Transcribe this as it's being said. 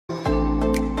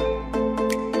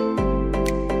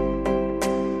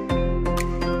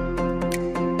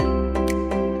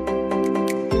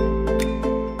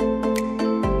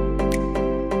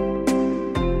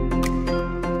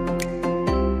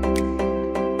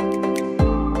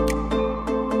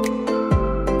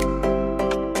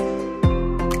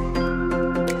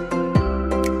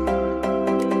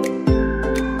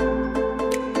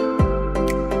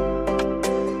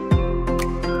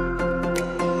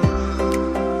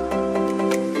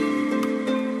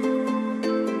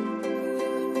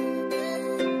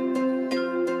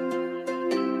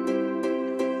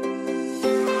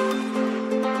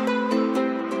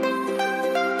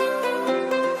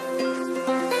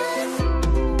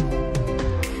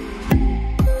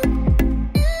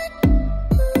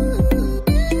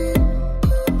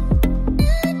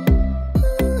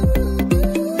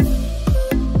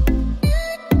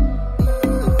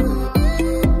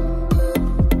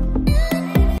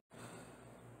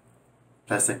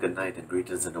Pleasant good night and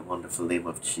greetings in the wonderful name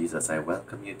of Jesus. I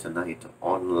welcome you tonight to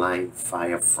Online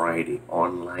Fire Friday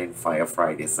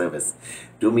service.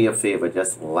 Do me a favor,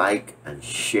 just like and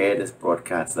share this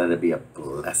broadcast. Let it be a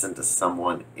blessing to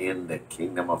someone in the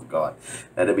kingdom of God.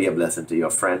 Let it be a blessing to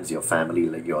your friends, your family,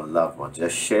 your loved ones.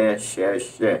 Just share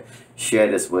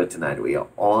this word tonight. We are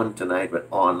on tonight with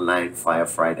Online Fire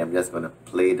Friday. I'm just going to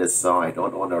play this song. I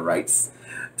don't own the rights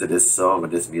to this song or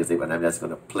this music, but I'm just going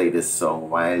to play this song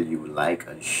while you like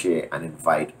and share and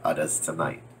invite others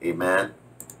tonight. Amen.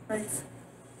 Right.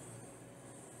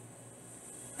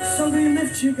 So we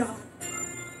lift you, God.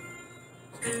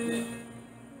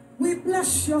 We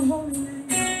bless your holy name.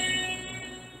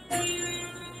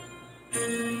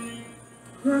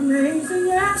 You're amazing,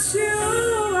 yes you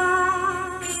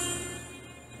are.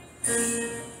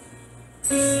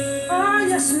 Oh,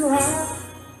 yes you are.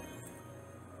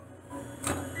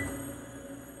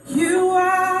 You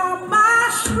are my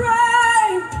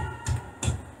strength,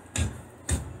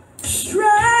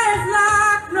 strength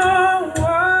like no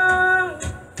one.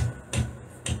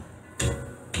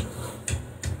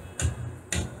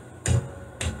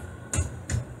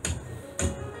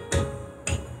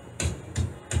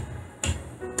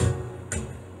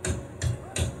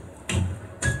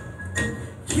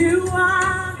 You are.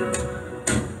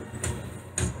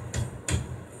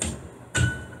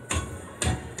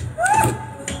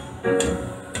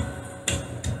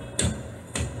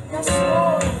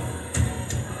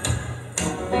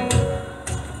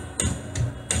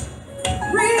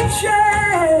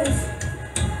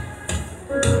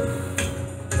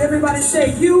 Everybody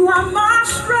say, you are my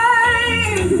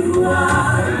strength. You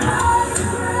are my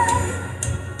strength.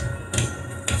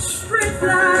 Strength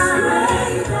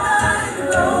like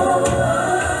no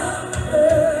other.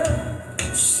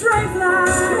 Strength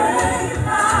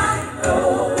like no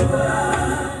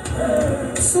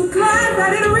other. So glad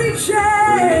that it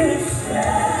reaches.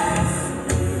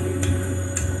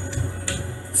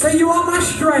 Say, you are my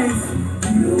strength.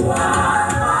 You are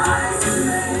my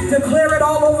strength. Declare it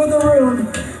all over the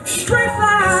room. Strength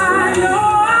like no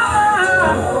other.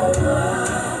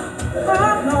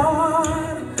 Oh Lord,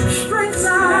 strength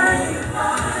like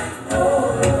no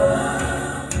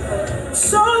other.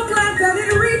 So glad that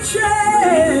it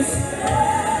reaches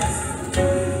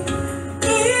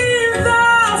in the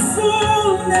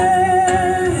fullness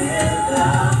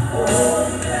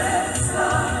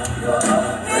of your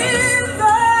in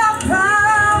the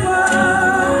power.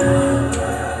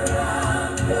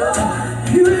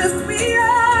 You lift me up.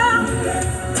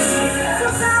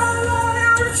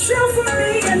 For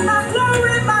me and my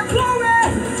glory,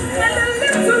 and the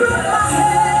lifter of my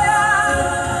head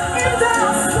in the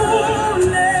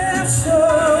fullness of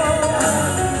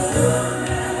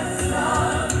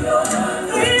your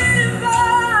in the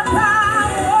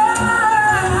power.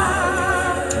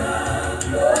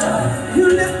 You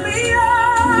lift me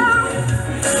up.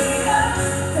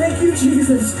 Thank you,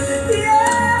 Jesus.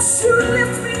 Yes, you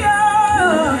lift me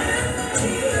up.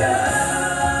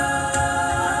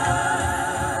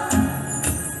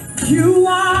 You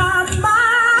are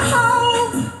my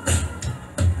hope.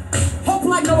 Hope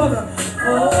like no other.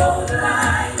 Hope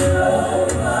like no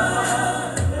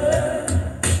other.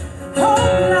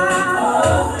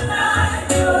 Hope like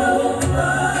no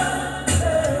other.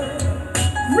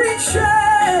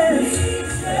 Reaches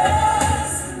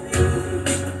me.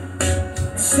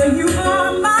 Say you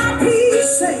are my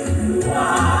peace. Say you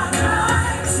are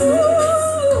my peace.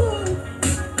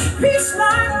 Peace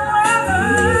like no other.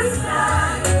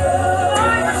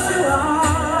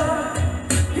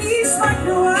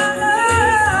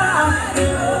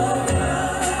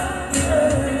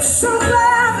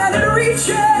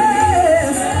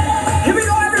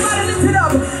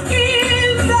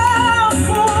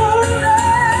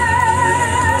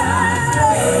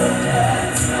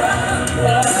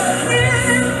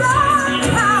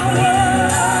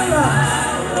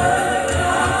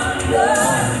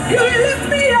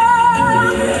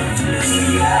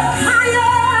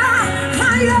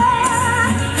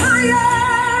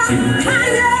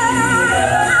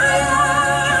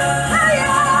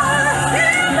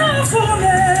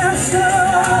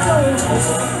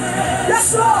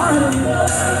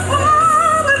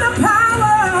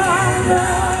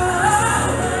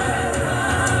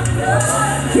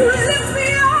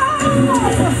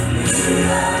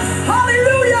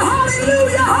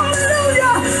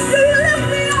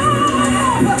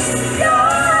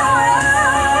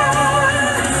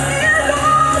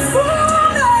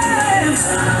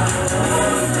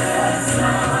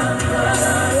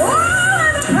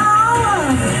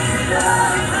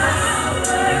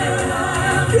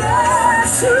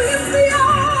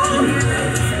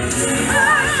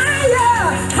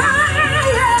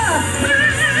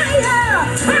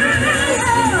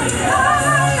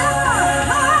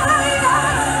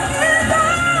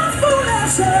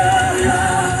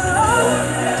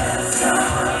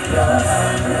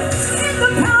 In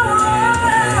the power,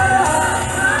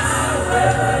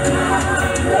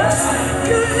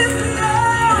 you lift me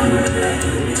up.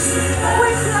 We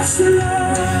bless you,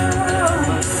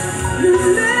 Lord. You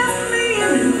lift me.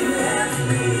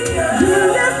 You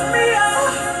lift me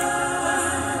up.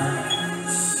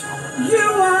 You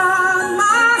are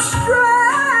my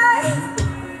strength.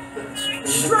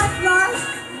 Strength like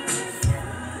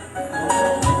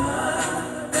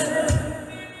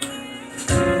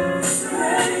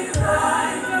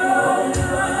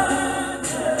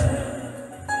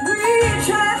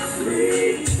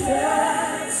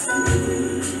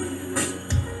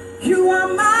you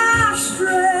are my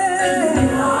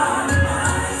strength.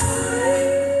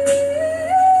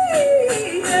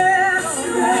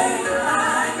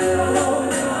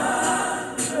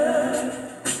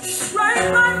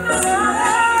 Strength like no other.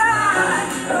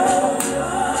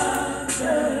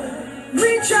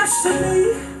 Reach us to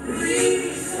me.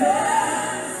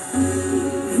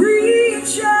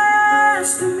 Reach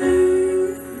us to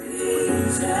me.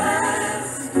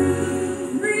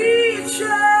 Reach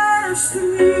us to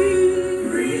me.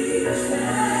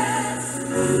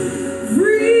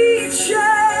 Reach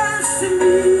us to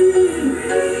me.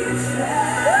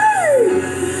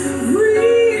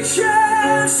 Reach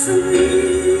us to me.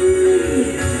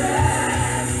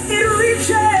 It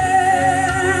reaches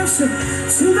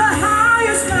to the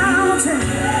highest mountain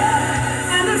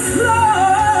and it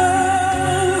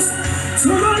flows to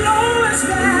the lowest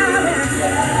valley.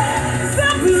 The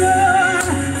blood,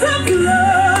 the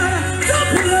blood, the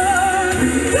blood,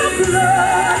 the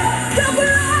blood, the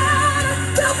blood,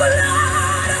 the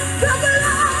blood, the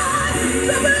blood,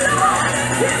 the blood.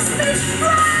 It gives me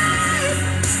strength.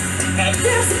 It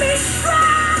gives me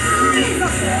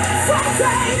strength from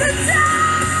day to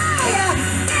day,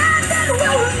 and it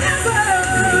will never,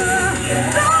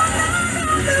 no, no, no,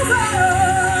 never,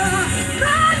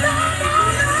 no, no,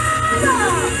 no,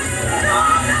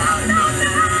 no, no, no, no,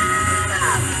 no.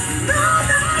 No,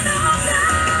 no, no,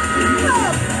 no.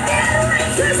 It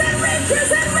reaches, it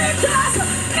reaches, it reaches.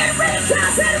 It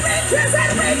reaches, it reaches,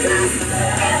 it reaches.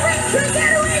 It reaches,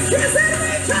 it reaches, it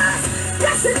reaches.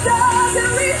 Yes, it does,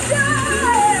 it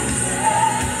reaches.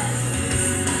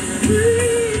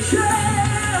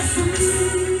 Reaches to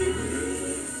me.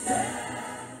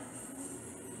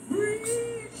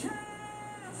 Reaches.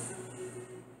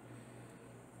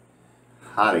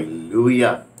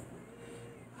 Hallelujah.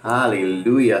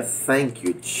 Hallelujah. Thank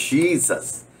you,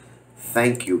 Jesus.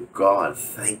 Thank you, God.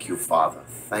 Thank you, Father.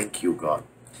 Thank you, God.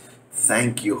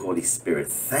 Thank you, Holy Spirit.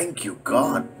 Thank you,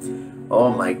 God. Oh,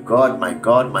 my God, my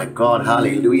God, my God.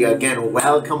 Hallelujah. Again,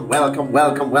 welcome, welcome,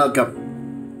 welcome, welcome.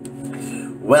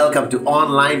 Welcome to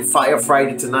Online Fire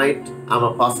Friday tonight. I'm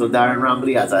Apostle Daren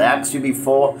Rambally. As I asked you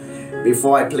before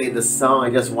I played the song,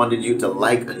 I just wanted you to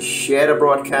like and share the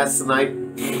broadcast tonight.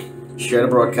 Share the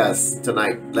broadcast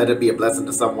tonight. Let it be a blessing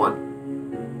to someone.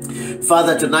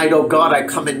 Father, tonight, oh God, I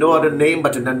come in no other name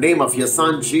but in the name of your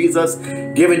Son, Jesus,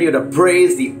 giving you the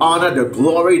praise, the honor, the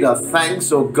glory, the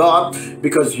thanks, oh God,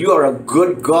 because you are a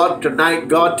good God tonight.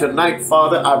 God, tonight,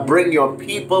 Father, I bring your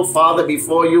people, Father,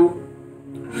 before you.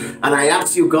 And I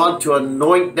ask you, God, to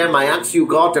anoint them. I ask you,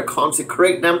 God, to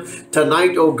consecrate them.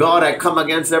 Tonight, oh God, I come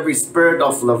against every spirit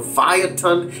of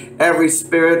Leviathan, every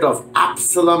spirit of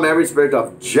Absalom, every spirit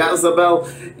of Jezebel,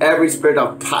 every spirit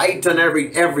of Python,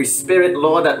 every spirit,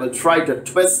 Lord, that will try to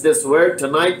twist this word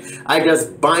tonight. I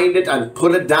just bind it and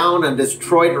pull it down and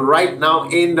destroy it right now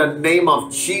in the name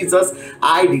of Jesus.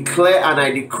 I declare and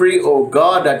I decree, oh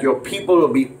God, that your people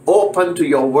will be open to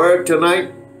your word tonight.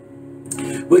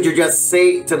 Would you just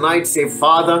say tonight, say,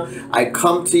 Father, I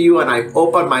come to you and I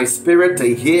open my spirit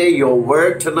to hear your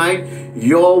word tonight.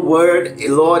 Your word,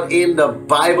 Lord, in the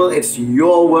Bible, it's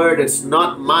your word. It's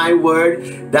not my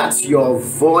word. That's your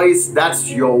voice. That's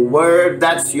your word.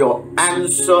 That's your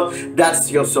answer.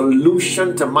 That's your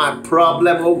solution to my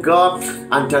problem, oh God.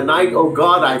 And tonight, oh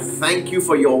God, I thank you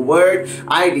for your word.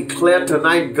 I declare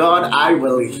tonight, God, I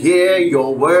will hear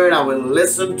your word. I will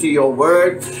listen to your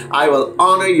word. I will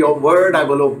honor your word. I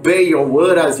will obey your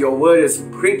word as your word is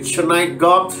preached tonight,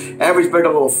 God. Every spirit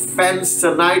of offense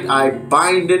tonight, I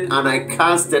bind it and I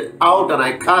cast it out and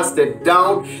I cast it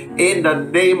down in the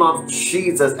name of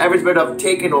Jesus. Every spirit of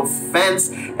taking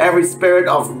offense, every spirit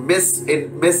of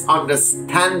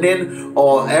misunderstanding,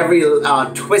 or every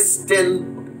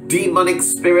twisting demonic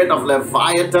spirit of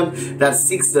Leviathan that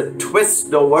seeks to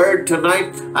twist the word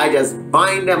tonight, I just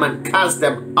bind them and cast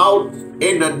them out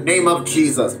in the name of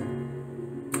Jesus.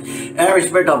 Every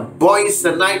spirit of voice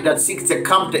tonight that seeks to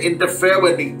come to interfere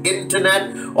with the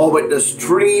internet or with the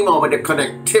stream or with the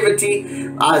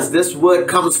connectivity, as this word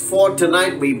comes forth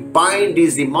tonight, we bind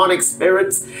these demonic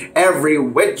spirits, every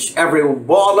witch, every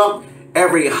warlock,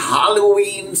 every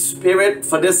Halloween spirit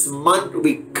for this month.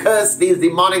 We curse these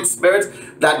demonic spirits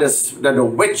that the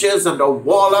witches and the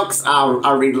warlocks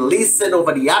are releasing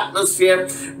over the atmosphere.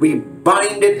 We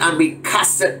bind it and we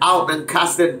cast it out and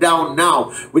cast it down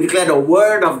now. We declare the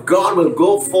word of God will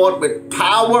go forth with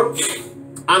power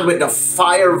and with the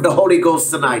fire of the Holy Ghost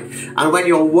tonight. And when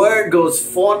your word goes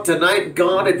forth tonight,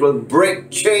 God, it will break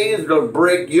chains, it will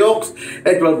break yokes,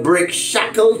 it will break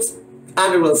shackles,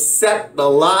 and it will set the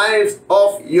lives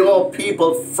of your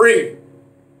people free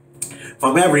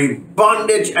from every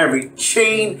bondage, every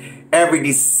chain, every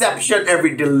deception,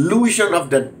 every delusion of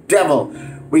the devil.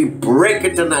 We break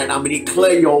it tonight and we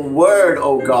declare your word,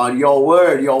 oh God, your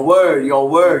word, your word, your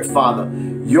word, Father.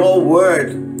 Your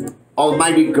word,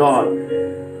 Almighty God,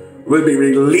 will be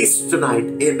released tonight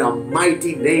in the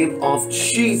mighty name of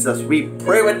Jesus. We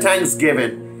pray with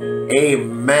thanksgiving.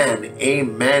 Amen.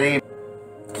 Amen. Amen.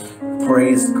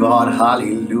 Praise God.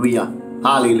 Hallelujah.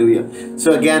 Hallelujah.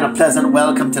 So again, a pleasant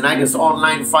welcome tonight. It's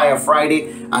Online Fire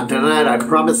Friday. And tonight, I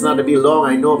promise not to be long.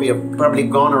 I know we have probably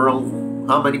gone around,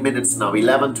 how many minutes now?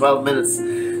 11, 12 minutes.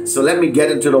 So let me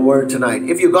get into the word tonight.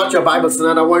 If you got your Bibles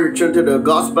tonight, I want you to turn to the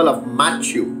Gospel of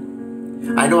Matthew.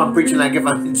 I know I'm preaching like if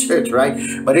I'm in church, right?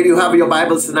 But if you have your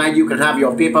Bibles tonight, you can have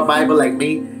your paper Bible like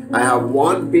me. I have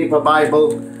one paper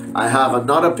Bible. I have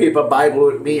another paper Bible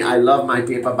with me. I love my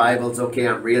paper Bibles. Okay,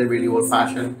 I'm really, really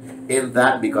old-fashioned in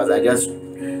that because I just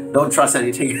don't trust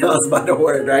anything else but the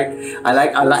word, right?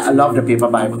 I love the paper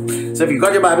Bible. So if you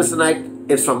got your Bibles tonight,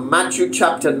 it's from Matthew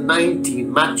chapter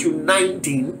 19. Matthew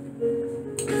 19,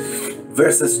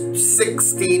 verses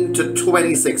 16 to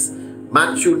 26.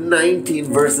 Matthew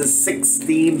 19, verses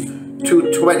 16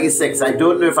 to 26. I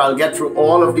don't know if I'll get through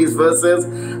all of these verses.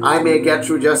 I may get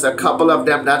through just a couple of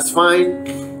them. That's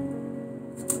fine.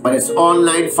 But it's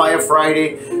Online Fire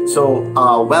Friday, so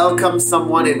welcome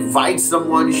someone, invite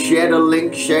someone, share the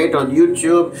link, share it on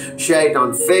YouTube, share it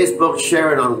on Facebook,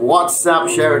 share it on WhatsApp,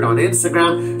 share it on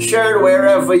Instagram, share it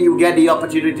wherever you get the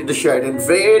opportunity to share it.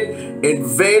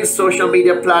 Invade social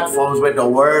media platforms with the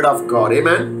word of God.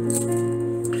 Amen.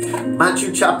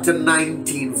 Matthew chapter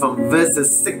 19 from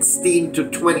verses 16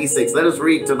 to 26. Let us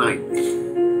read tonight.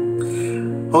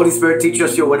 Holy Spirit, teach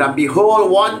us your word. And behold,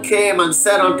 one came and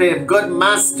said unto him, Good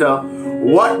master,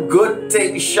 what good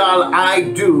thing shall I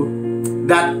do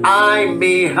that I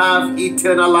may have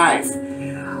eternal life?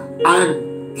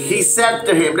 And he said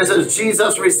to him, this is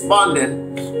Jesus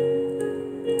responding,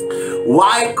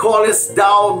 Why callest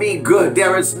thou me good?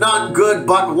 There is none good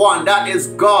but one, that is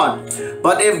God.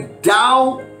 But if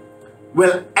thou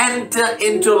will enter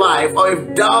into life, or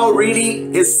if thou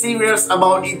really is serious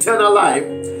about eternal life,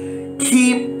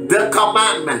 keep the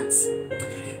commandments.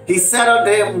 He said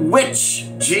unto him, which?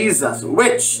 Jesus,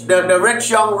 which? The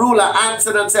rich young ruler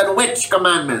answered and said, which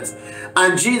commandments?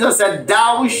 And Jesus said,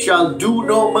 Thou shalt do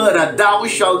no murder, thou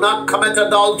shalt not commit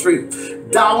adultery,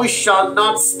 thou shalt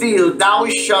not steal, thou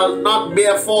shalt not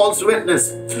bear false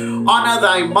witness, honor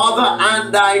thy mother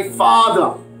and thy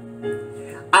father,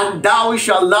 and thou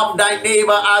shalt love thy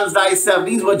neighbor as thyself.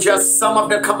 These were just some of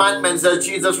the commandments that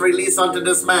Jesus released unto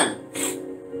this man.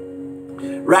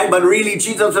 Right, but really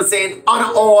Jesus was saying,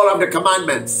 honor all of the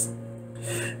commandments.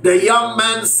 The young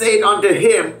man said unto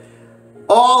him,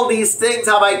 All these things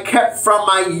have I kept from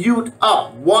my youth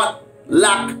up. What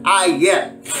lack I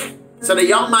yet? So the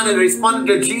young man is responding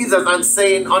to Jesus and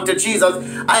saying unto Jesus,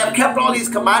 I have kept all these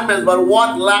commandments, but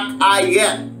what lack I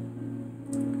yet?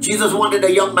 Jesus wanted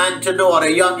the young man to know, or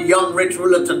the young rich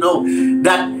ruler to know,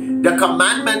 that the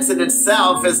commandments in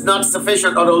itself is not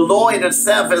sufficient, or the law in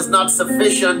itself is not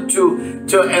sufficient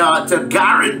to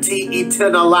guarantee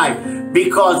eternal life,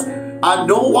 because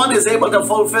no one is able to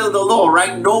fulfill the law,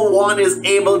 right? No one is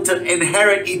able to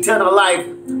inherit eternal life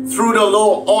through the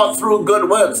law or through good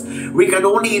works. We can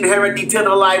only inherit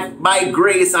eternal life by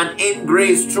grace and in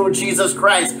grace through Jesus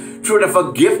Christ, through the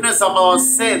forgiveness of our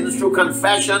sins, through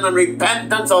confession and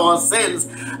repentance of our sins,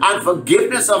 and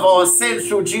forgiveness of our sins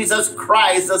through Jesus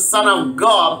Christ, the Son of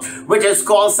God, which is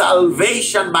called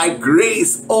salvation by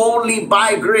grace, only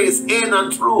by grace, in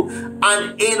and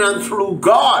through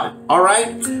God. All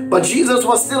right? But Jesus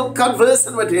was still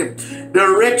conversing with him. The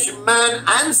rich man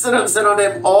answered and said unto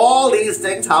him, All these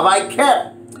things have I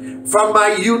kept from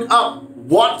my youth up.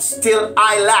 What still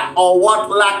I lack, or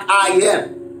what lack I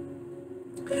yet?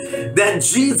 Then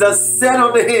Jesus said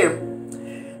unto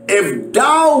him, If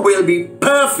thou wilt be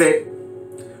perfect,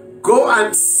 go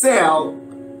and sell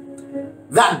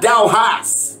that thou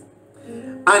hast,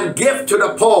 and give to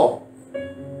the poor,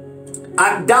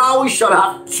 and thou shalt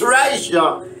have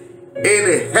treasure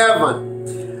in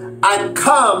heaven, and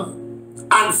come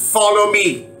and follow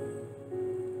me.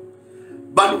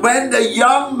 But when the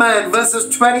young man,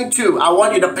 verses 22, I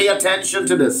want you to pay attention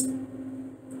to this.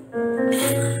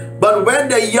 But when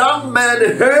the young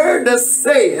man heard the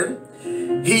saying,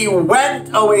 he went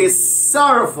away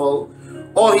sorrowful,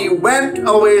 or he went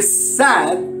away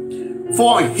sad,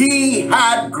 for he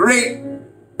had great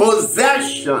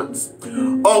possessions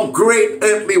of great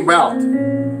earthly wealth.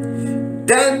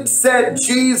 Then said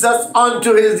Jesus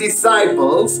unto his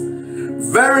disciples,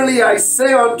 Verily I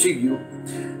say unto you,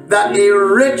 that a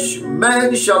rich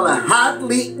man shall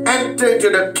hardly enter into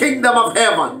the kingdom of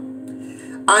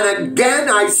heaven. And again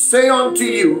I say unto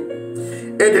you,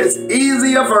 it is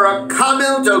easier for a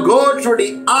camel to go through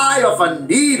the eye of a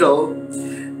needle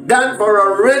than for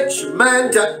a rich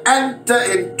man to enter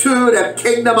into the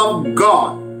kingdom of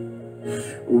God.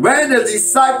 When the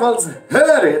disciples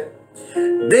heard it,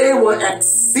 they were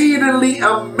exceedingly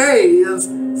amazed,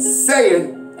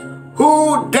 saying,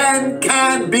 Who then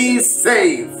can be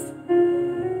saved?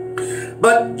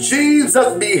 But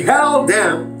Jesus beheld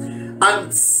them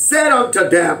and said unto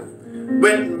them,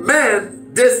 With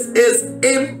men this is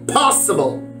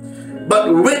impossible,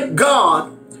 but with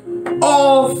God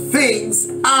all things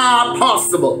are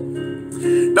possible.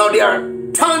 Now there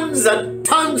are tons and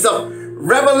tons of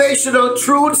revelational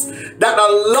truths that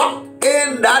are locked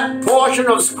in that portion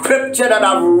of scripture that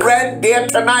I've read there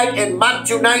tonight in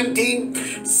Matthew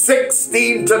 19,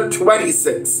 16 to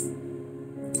 26.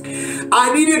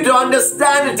 I need you to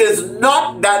understand it is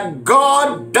not that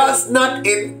God does not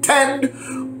intend,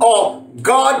 or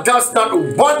God does not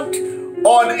want,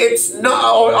 or it's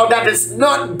not, or that it's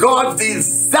not God's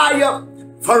desire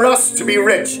for us to be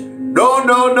rich. No,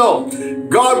 no, no.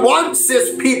 God wants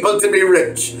his people to be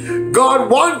rich. God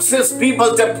wants his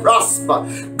people to prosper.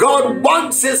 God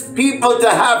wants his people to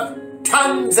have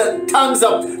tons and tons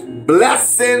of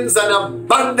blessings and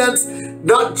abundance,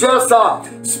 not just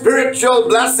spiritual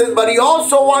blessings, but he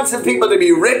also wants his people to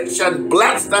be rich and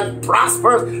blessed and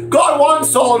prosperous. God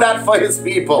wants all that for his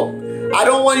people. I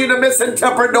don't want you to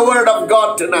misinterpret the word of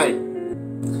God tonight.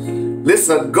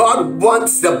 Listen, God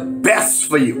wants the best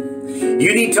for you.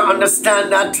 You need to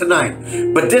understand that tonight.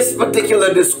 But this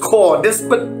particular discord, this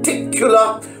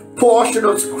particular portion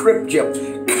of scripture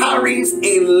carries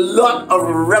a lot of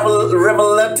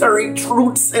revelatory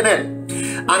truths in it.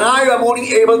 And I am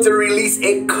only able to release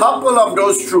a couple of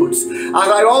those truths. As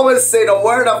I always say, the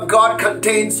word of God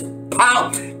contains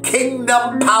power,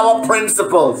 kingdom power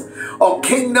principles, or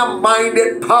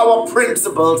kingdom-minded power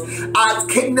principles as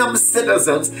kingdom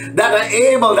citizens that are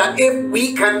able, that if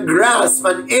we can grasp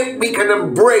and if we can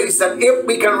embrace and if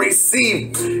we can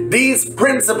receive these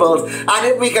principles and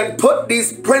if we can put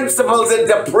these principles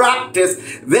into practice,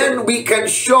 then we can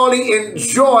surely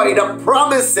enjoy the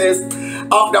promises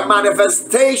of the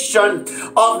manifestation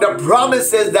of the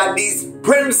promises that these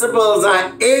principles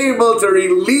are able to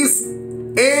release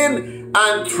in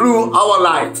and through our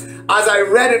life. As I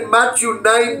read in Matthew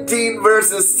 19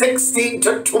 verses 16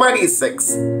 to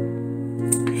 26.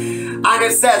 And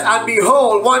it says, And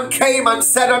behold, one came and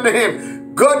said unto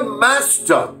him, Good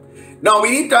master. Now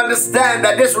we need to understand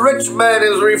that this rich man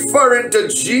is referring to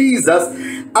Jesus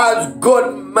as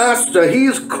good master.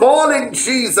 He's calling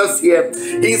Jesus here.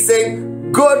 He's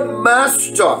saying, Good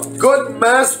master, good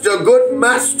master, good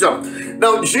master.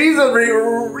 Now Jesus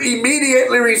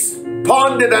immediately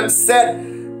responded and said,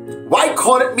 Why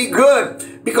call it me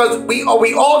good? Because we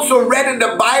also read in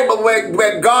the Bible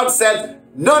where God says,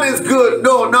 None is good,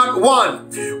 no, not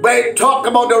one. Where it talked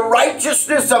about the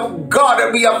righteousness of God,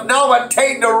 and we have now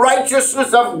attained the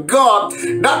righteousness of God,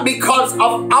 not because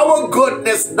of our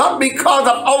goodness, not because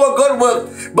of our good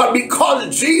works, but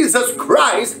because Jesus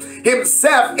Christ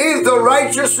himself is the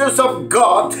righteousness of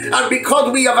God, and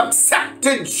because we have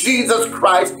accepted Jesus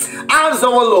Christ as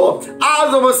our Lord,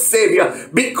 as our Savior,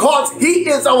 because he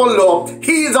is our Lord,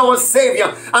 he is our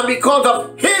Savior, and because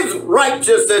of his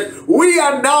righteousness, we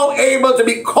are now able to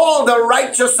be called the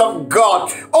righteous of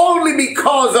God, only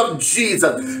because of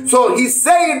Jesus. So he's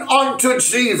saying unto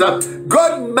Jesus,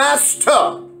 Good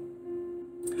master,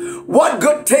 what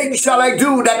good thing shall I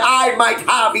do that I might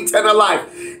have eternal life?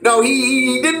 Now,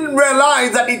 he didn't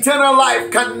realize that eternal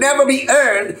life can never be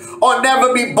earned or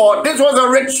never be bought. This was a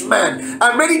rich man.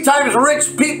 And many times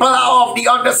rich people are of the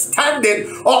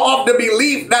understanding or of the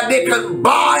belief that they can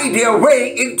buy their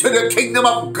way into the kingdom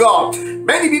of God.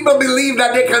 Many people believe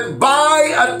that they can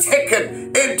buy a ticket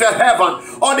into heaven,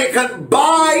 or they can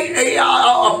buy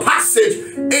a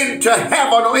passage into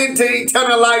heaven or into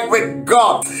eternal life with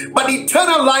God. But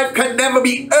eternal life can never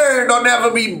be earned or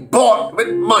never be bought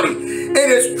with money. It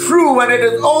is true, and it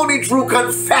is only through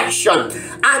confession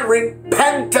and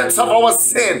repentance of our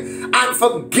sin and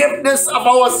forgiveness of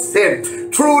our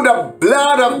sin through the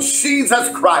blood of Jesus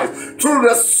Christ, through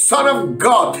the Son of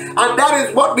God. And that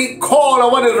is what we call,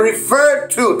 or what is referred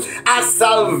to as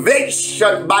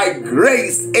salvation by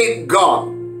grace in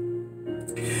God.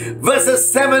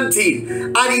 Verses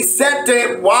 17, and he said to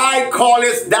him, why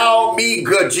callest thou me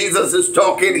good? Jesus is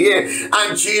talking here,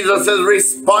 and Jesus is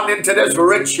responding to this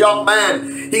rich young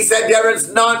man. He said, there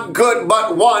is none good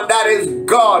but one, that is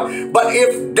God. But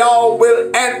if thou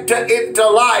wilt enter into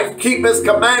life, keep his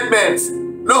commandments.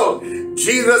 No,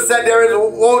 Jesus said there is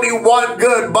only one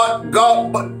good but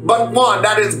God, but one,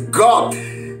 that is God.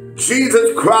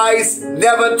 Jesus Christ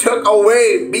never took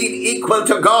away being equal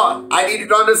to God. I need you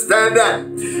to understand that.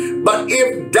 But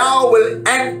if thou wilt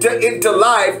enter into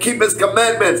life, keep his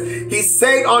commandments. He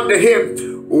said unto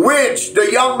him, which? The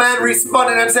young man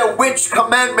responded and said, which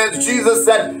commandments? Jesus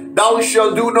said, thou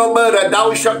shalt do no murder,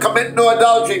 thou shalt commit no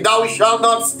adultery, thou shalt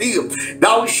not steal,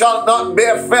 thou shalt not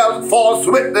bear false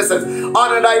witnesses,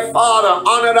 honor thy father,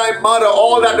 honor thy mother,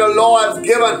 all that the law has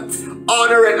given.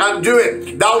 Honor it and do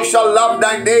it. Thou shalt love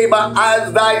thy neighbor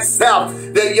as thyself.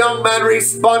 The young man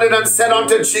responded and said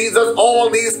unto Jesus, all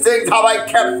these things have I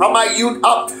kept from my youth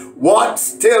up. What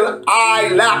still I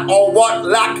lack, or what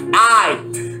lack I?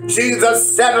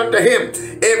 Jesus said unto him,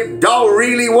 if thou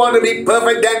really want to be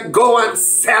perfect, then go and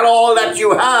sell all that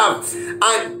you have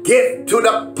and give to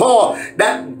the poor,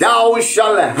 that thou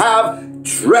shalt have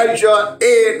treasure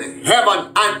in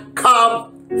heaven, and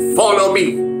come follow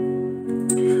me.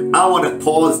 I want to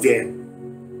pause there.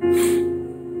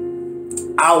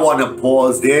 I want to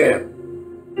pause there.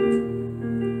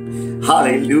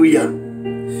 Hallelujah.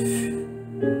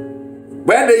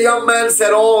 When the young man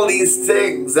said all these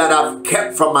things that I've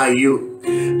kept from my youth,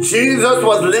 Jesus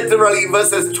was literally,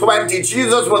 verses 20,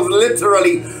 Jesus was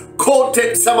literally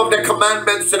quoting some of the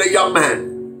commandments to the young man.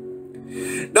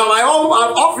 Now,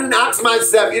 I've often asked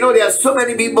myself, there are so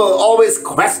many people always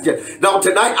question. Now,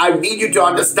 tonight, I need you to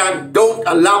understand, don't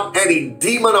allow any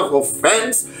demon of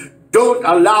offense, don't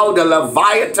allow the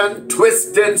Leviathan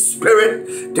twisting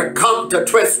spirit to come to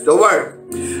twist the word.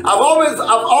 I've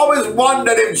always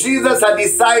wondered if Jesus had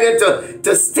decided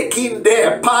to stick in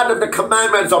there part of the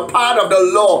commandments or part of the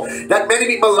law, that many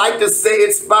people like to say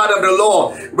it's part of the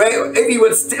law, where if he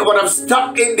would have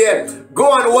stuck in there,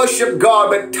 go and worship God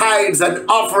with tithes and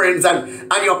offerings and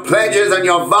your pledges and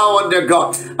your vow unto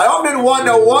God. I often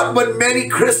wonder what would many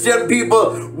Christian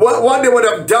people, what they would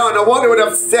have done, or what they would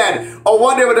have said, or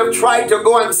what they would have tried to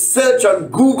go and search on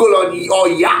Google or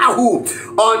Yahoo,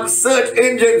 on search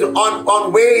engines,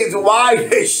 on ways why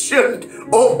they shouldn't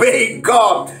obey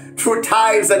God through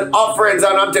tithes and offerings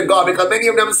and unto God, because many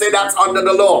of them say that's under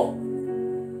the law.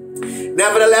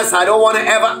 Nevertheless, I don't want to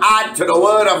ever add to the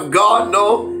word of God.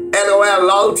 No, LOL,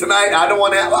 lol, tonight. I don't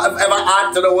want to ever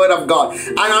add to the word of God.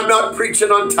 And I'm not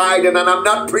preaching on tithing, and I'm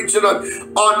not preaching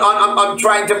on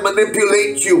trying to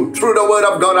manipulate you through the word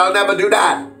of God. I'll never do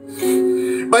that.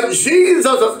 But Jesus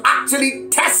was actually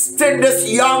testing this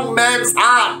young man's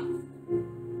heart.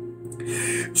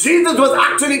 Jesus was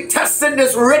actually testing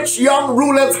this rich young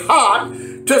ruler's heart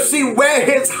to see where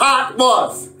his heart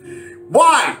was.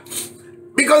 Why?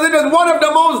 Because it is one of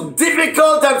the most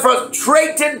difficult and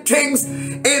frustrating things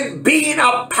in being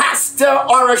a pastor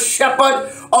or a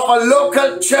shepherd of a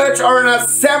local church or an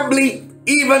assembly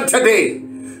even today,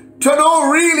 to know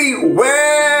really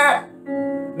where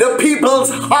the people's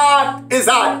heart is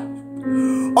at,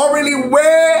 or really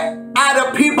where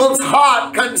are the people's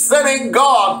heart concerning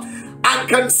God and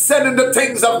concerning the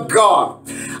things of God.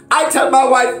 I tell my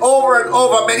wife over and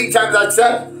over many times, I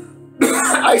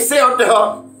say unto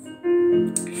her,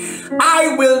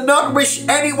 I will not wish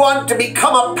anyone to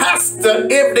become a pastor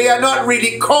if they are not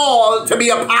really called to be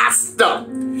a pastor.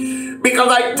 Because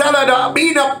I tell her that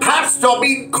being a pastor,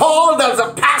 being called as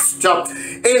a pastor,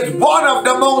 is one of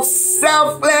the most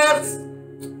selfless,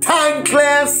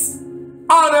 thankless,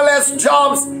 honorless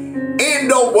jobs in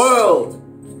the world.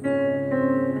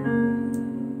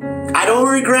 I don't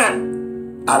regret.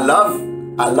 I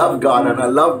love God, and I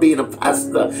love being a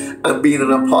pastor and being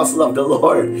an apostle of the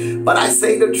Lord. But I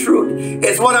say the truth,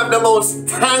 it's one of the most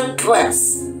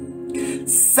thankless,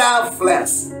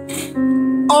 selfless,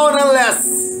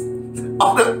 honorless,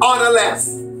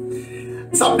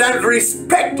 sometimes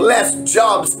respectless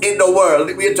jobs in the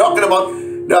world. We are talking about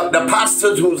the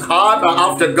pastors whose heart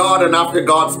are after God and after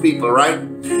God's people, right?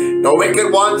 The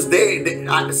wicked ones, they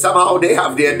somehow they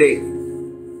have their day.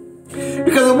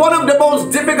 Because one of the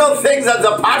most difficult things as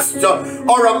a pastor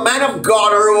or a man of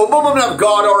God or a woman of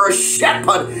God or a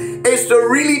shepherd is to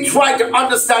really try to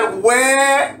understand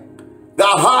where the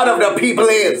heart of the people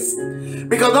is.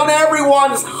 Because not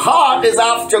everyone's heart is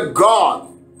after God.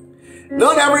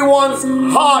 Not everyone's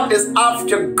heart is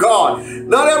after God.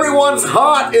 Not everyone's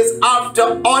heart is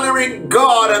after honoring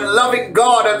God and loving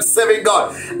God and serving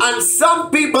God. And some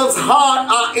people's heart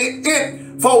are in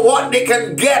it for what they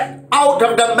can get out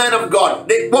of the man of God.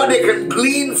 What they can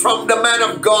glean from the man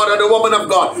of God or the woman of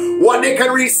God. What they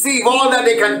can receive, all that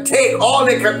they can take, all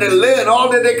they can learn, all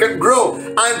that they can grow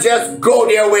and just go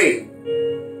their way.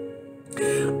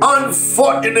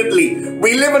 Unfortunately,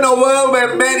 we live in a world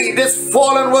where many, this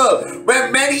fallen world,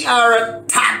 where many are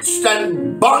attached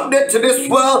and bonded to this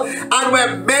world, and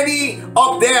where many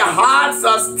of their hearts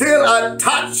are still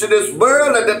attached to this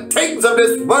world and the things of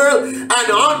this world, and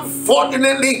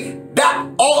unfortunately, that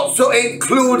also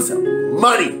includes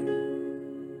money.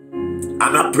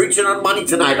 I'm not preaching on money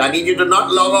tonight. I need you to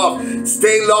not log off.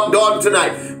 Stay logged on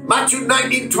tonight. Matthew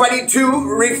 19:22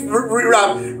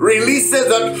 releases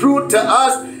the truth to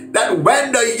us that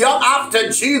when after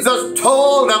Jesus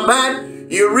told the man,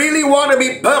 you really want to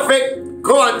be perfect,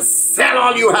 go and sell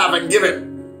all you have and give it.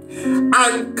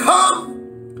 And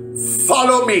come,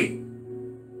 follow me.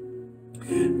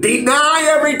 Deny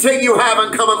everything you have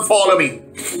and come and follow me.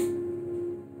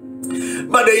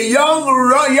 But the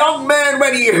young man,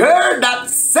 when he heard that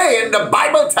saying, the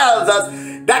Bible tells us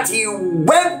that he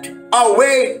went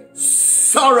away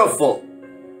sorrowful,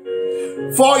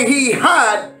 for he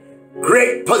had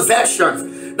great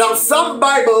possessions. Now, some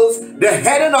Bibles, the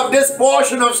heading of this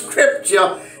portion of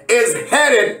scripture is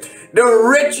headed, the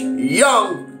rich,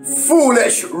 young,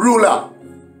 foolish ruler.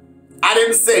 I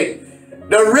didn't say,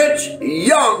 the rich,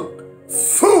 young,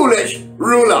 foolish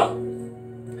ruler.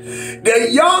 The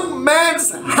young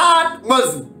man's heart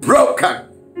was broken.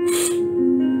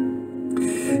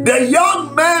 The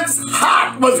young man's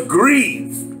heart was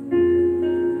grieved.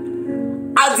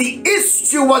 As the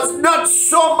issue was not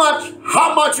so much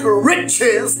how much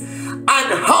riches and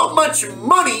how much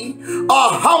money or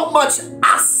how much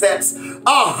assets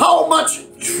or how much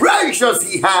treasures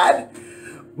he had,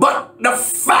 but the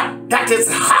fact that his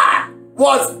heart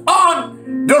was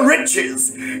on the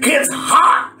riches. His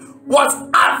heart was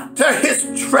after his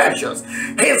treasures.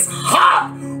 His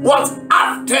heart was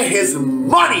after his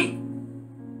money.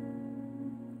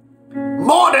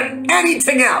 More than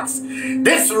anything else,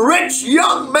 this rich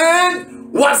young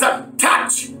man was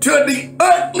attached to the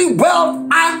earthly wealth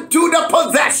and to the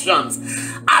possessions.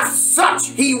 As such,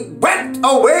 he went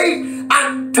away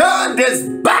and turned his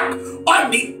back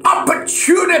on the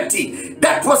opportunity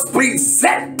that was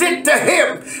presented to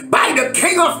him by the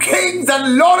King of Kings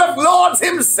and Lord of Lords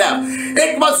himself.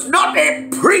 It was not a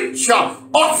preacher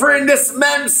offering this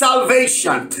man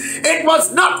salvation. It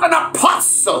was not an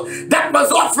apostle that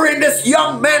was offering this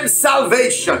young man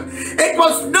salvation. It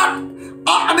was not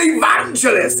an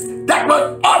evangelist that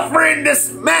was offering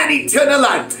this man eternal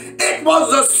life. It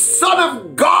was the Son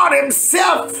of God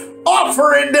himself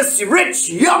offering this rich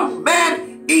young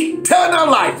man eternal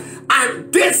life.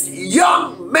 And this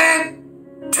young man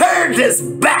turned his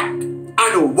back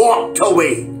and walked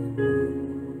away.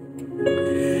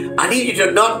 I need you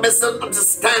to not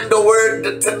misunderstand the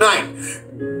word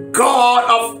tonight. God,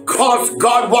 of course,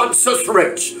 God wants us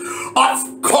rich.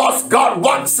 Of course, God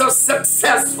wants us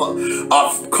successful.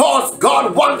 Of course,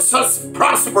 God wants us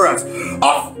prosperous.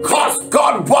 Of course,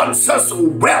 God wants us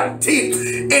wealthy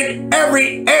in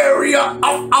every area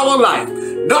of our life.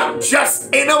 Not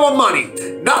just in our money,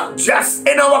 not just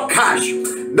in our cash,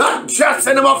 not just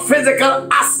in our physical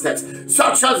assets,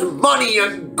 such as money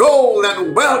and gold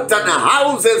and wealth and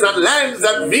houses and lands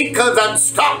and vehicles and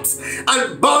stocks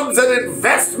and bonds and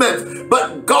investments.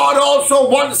 But God also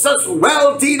wants us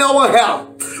wealthy in our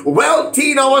health,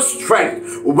 wealthy in our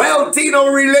strength, wealthy in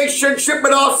our relationship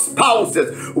with our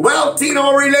spouses, wealthy in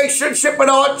our relationship with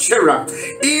our children,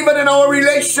 even in our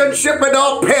relationship with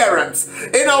our parents,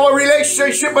 in our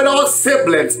relationship with our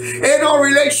siblings, in our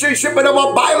relationship with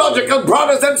our biological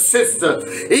brothers and sisters,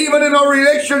 even in our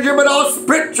relationship with our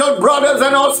spiritual brothers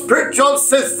and our spiritual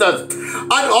sisters,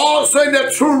 and also in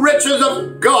the true riches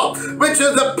of God, which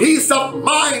is the peace of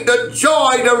mind, the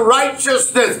joy, the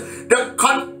righteousness, the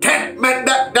contentment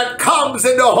that comes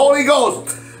in the Holy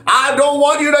Ghost. I don't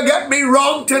want you to get me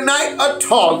wrong tonight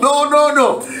at all. No, no,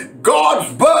 no.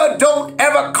 God's word don't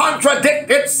ever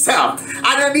contradict itself. And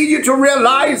I need you to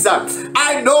realize that.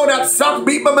 I know that some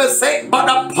people may say, but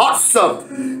apostle,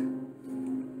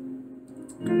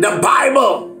 the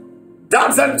Bible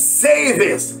doesn't say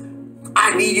this.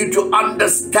 I need you to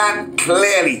understand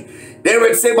clearly. They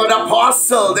would say, but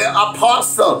apostle,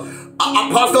 apostle,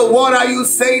 what are you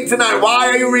saying tonight? Why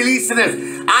are you releasing this?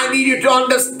 I need you to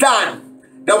understand.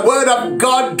 The word of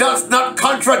God does not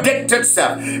contradict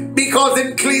itself, because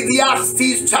in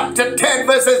Ecclesiastes chapter 10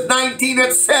 verses 19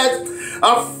 it says,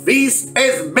 a feast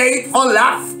is made for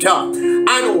laughter,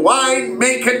 and wine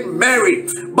maketh merry,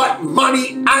 but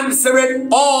money answereth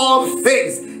all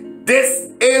things. This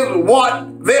is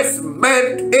what this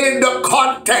meant in the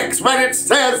context when it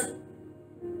says,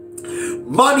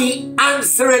 money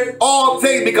answereth all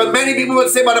things. Because many people would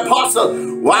say, but apostle,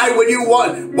 why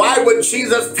would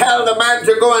Jesus tell the man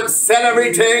to go and sell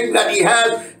everything that he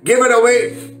has, give it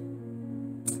away,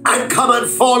 and come and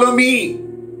follow me?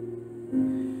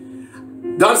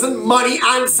 Doesn't money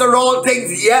answer all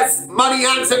things? Yes, money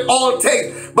answers all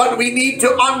things. But we need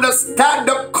to understand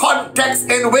the context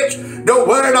in which the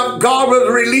word of God was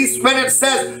released when it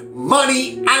says,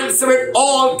 money answereth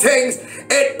all things.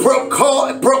 It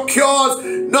procures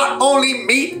not only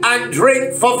meat and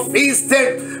drink for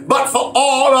feasting, but for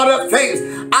all other things.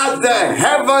 As the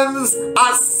heavens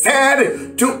are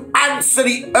said to answer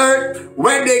the earth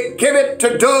when they give it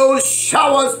to those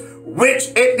showers which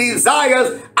it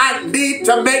desires and need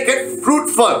to make it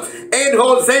fruitful. In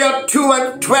Hosea 2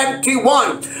 and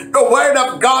 21, the word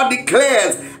of God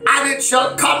declares, and it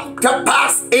shall come to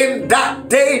pass in that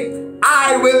day,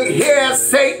 I will hear,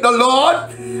 saith the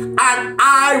Lord, and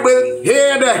I will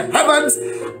hear the heavens,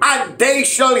 and they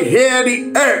shall hear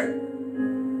the earth.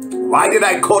 Why did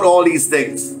I quote all these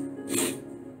things?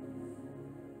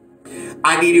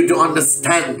 I need you to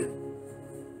understand,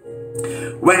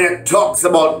 when it talks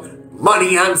about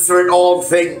money answering all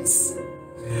things,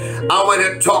 and when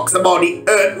it talks about the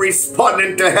earth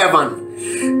responding to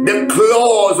heaven, the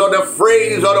clause or the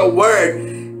phrase or the word,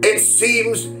 it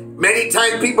seems many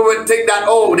times people would think that,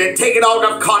 oh, they take it out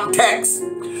of context.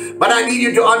 But I need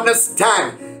you to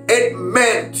understand, it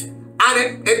meant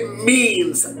and it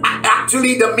means,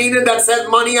 actually the meaning that says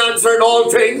money answered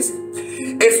all things,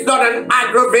 it's not an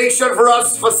aggravation for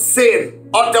us for sin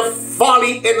or to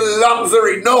folly in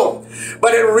luxury, no.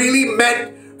 But it really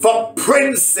meant for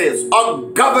princes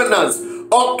or governors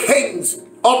or kings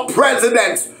or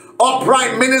presidents or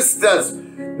prime ministers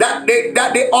that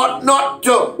they ought not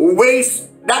to waste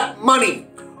that money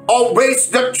or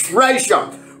waste the treasure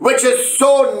which is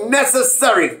so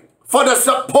necessary for the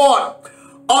support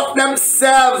of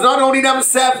themselves, not only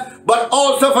themselves, but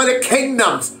also for the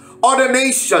kingdoms or the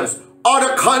nations or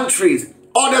the countries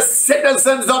or the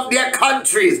citizens of their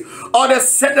countries or the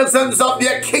citizens of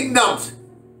their kingdoms.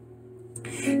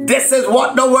 This is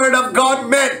what the word of God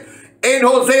meant in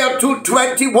Hosea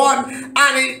 2:21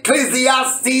 and in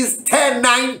Ecclesiastes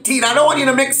 10:19. I don't want you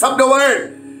to mix up the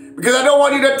word, because I don't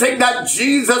want you to think that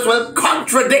Jesus will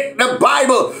contradict the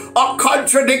Bible or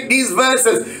contradict these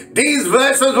verses. These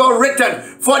verses were written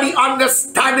for the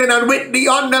understanding, and with the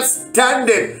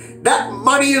understanding that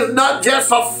money is not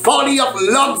just a folly of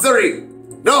luxury.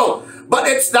 No, but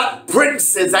it's that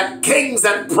princes and kings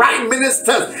and prime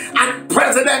ministers and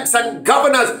presidents and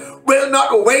governors will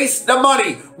not waste the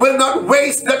money, will not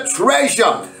waste the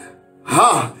treasure.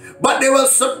 But they will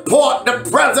support the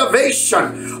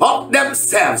preservation of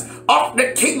themselves, of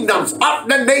the kingdoms, of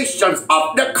the nations,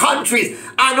 of the countries,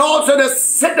 and also the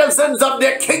citizens of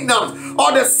their kingdoms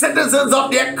or the citizens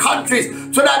of their countries,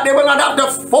 so that they will not have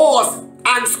to force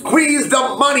and squeeze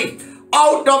the money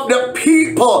out of the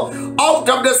people, out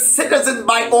of the citizens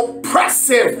by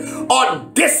oppressive or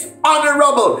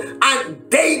dishonorable and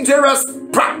dangerous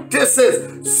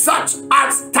practices such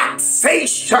as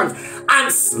taxation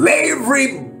and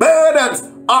slavery burdens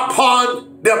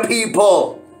upon the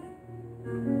people.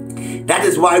 That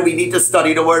is why we need to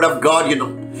study the word of God, you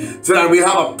know, so that we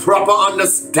have a proper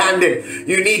understanding.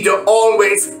 You need to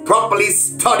always properly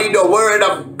study the word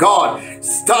of God.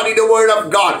 Study the word of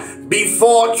God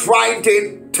before trying to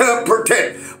interpret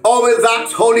it. Always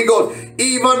ask Holy Ghost,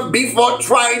 even before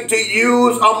trying to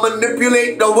use or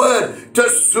manipulate the word to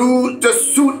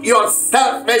suit your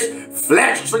selfish,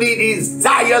 fleshly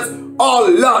desires or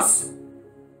lusts.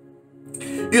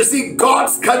 You see,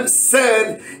 God's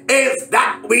concern is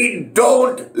that we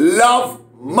don't love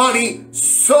money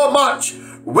so much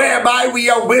whereby we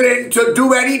are willing to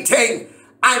do anything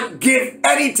and give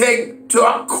anything to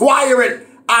acquire it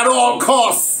at all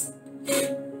costs.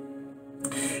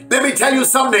 Let me tell you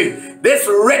something. This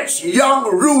rich young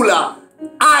ruler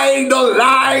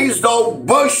idolized or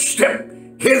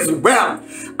worshipped his wealth,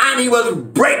 and he was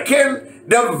breaking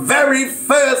the very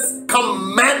first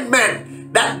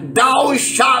commandment, that thou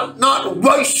shalt not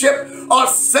worship or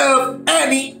serve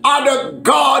any other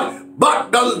God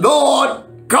but the Lord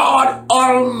God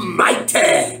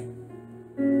Almighty.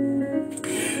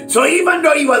 So even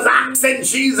though he was asking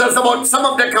Jesus about some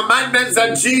of the commandments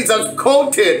that Jesus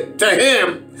quoted to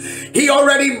him, he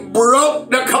already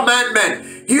broke the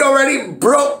commandment. He already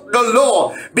broke the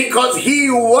law because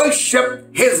he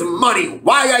worshiped his money.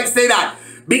 Why I say that?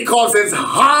 Because his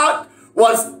heart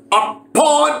was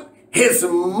upon his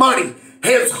money.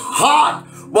 His heart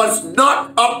was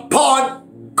not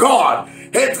upon God.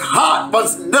 His heart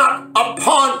was not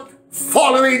upon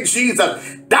following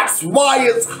Jesus. That's why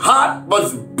his heart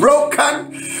was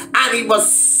broken and he was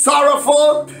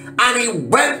sorrowful and he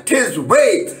went his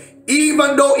way,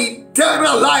 even though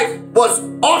eternal life was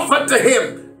offered to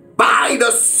him by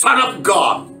the Son of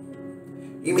God.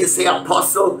 You may say,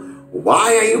 Apostle,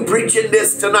 why are you preaching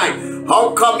this tonight?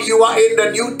 How come you are in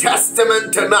the New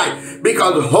Testament tonight?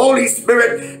 Because Holy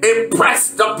Spirit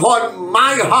impressed upon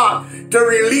my heart to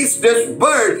release this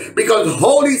word, because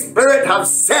Holy Spirit has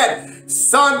said,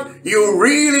 son, you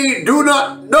really do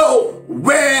not know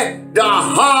where the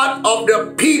heart of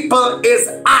the people is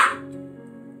at.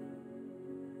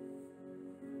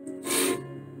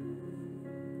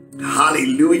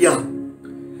 Hallelujah.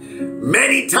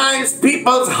 Many times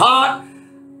people's heart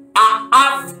are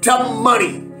after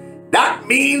money. That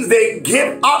means they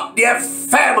give up their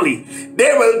family.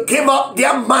 They will give up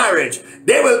their marriage.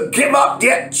 They will give up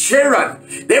their children.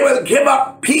 They will give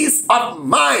up peace of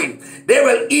mind. They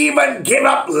will even give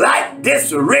up, like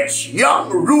this rich young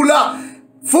ruler,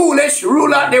 foolish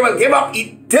ruler, they will give up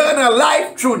eternal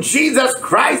life through Jesus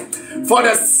Christ for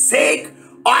the sake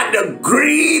and the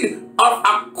greed of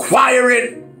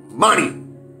acquiring money.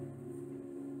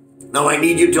 Now I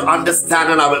need you to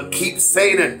understand, and I will keep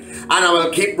saying it, and I will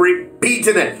keep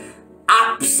repeating it.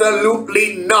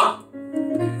 Absolutely not.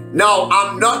 Now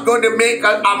I'm not going to make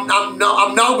a I'm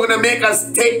now going to make a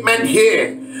statement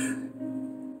here.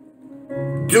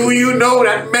 Do you know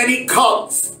that many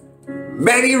cults,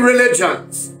 many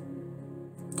religions,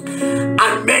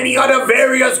 and many other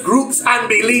various groups and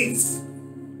beliefs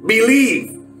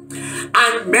believe,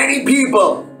 and many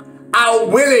people are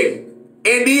willing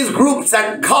in these groups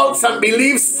and cults and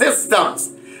belief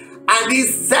systems and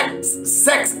these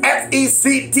sects,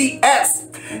 S-E-C-T-S,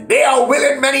 they are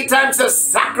willing many times to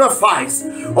sacrifice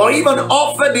or even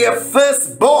offer their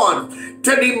firstborn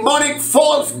to demonic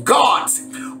false gods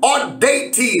or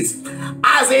deities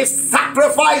as a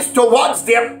sacrifice towards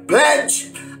their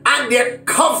pledge and their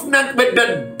covenant with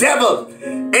the devil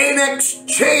in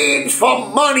exchange for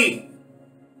money.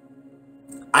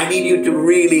 I need you to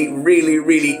really, really,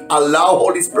 really allow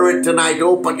Holy Spirit tonight to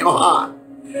open your heart.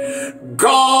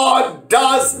 God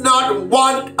does not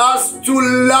want us to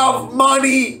love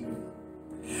money.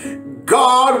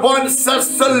 God wants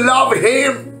us to love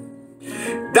Him.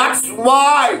 That's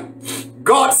why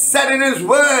God said in His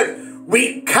word,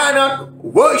 we cannot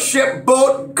worship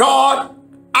both God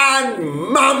and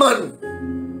mammon.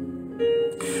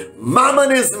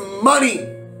 Mammon is money.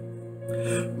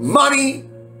 Money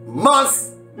must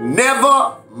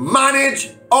never manage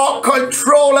or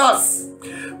control us.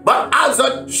 But as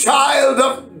a child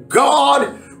of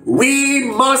God, we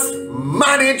must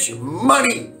manage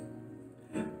money.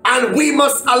 And we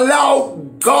must allow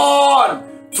God,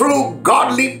 through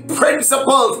godly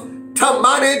principles, to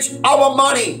manage our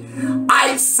money.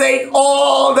 I say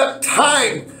all the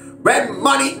time, when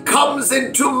money comes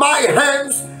into my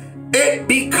hands, it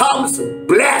becomes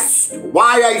blessed.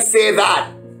 Why I say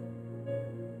that?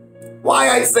 Why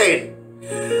I say it?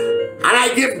 And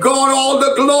I give God all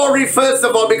the glory, first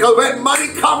of all, because when money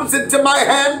comes into my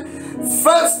hand,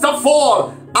 first of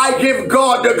all, I give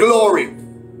God the glory.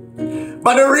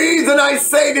 But the reason I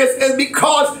say this is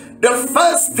because the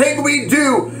first thing we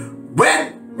do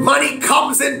when money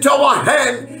comes into our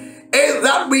hand is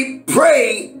that we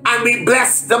pray and we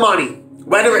bless the money.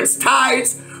 Whether it's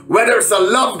tithes, whether it's a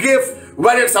love gift,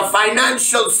 whether it's a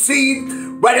financial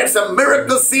seed, whether it's a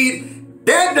miracle seed.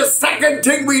 Then the second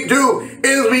thing we do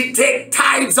is we take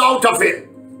tithes out of it.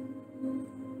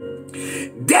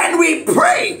 Then we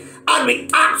pray and we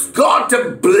ask God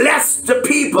to bless the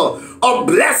people or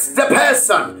bless the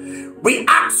person. We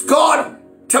ask God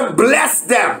to bless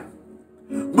them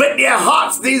with their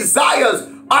heart's desires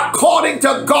according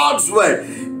to God's word.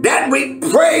 Then we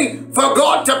pray for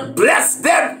God to bless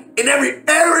them in every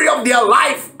area of their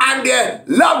life and their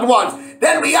loved ones.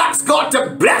 Then we ask God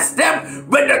to bless them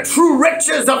with the true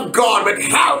riches of God, with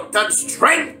health and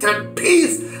strength and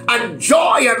peace and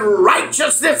joy and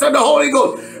righteousness and the Holy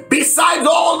Ghost. Besides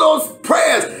all those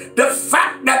prayers, the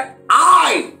fact that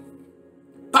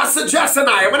Pastor Jess and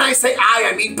I, when I say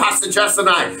I mean Pastor Jess and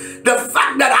I, the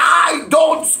fact that I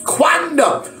don't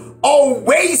squander or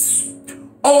waste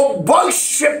or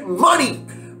worship money,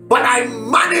 but I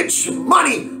manage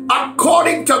money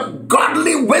according to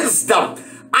godly wisdom,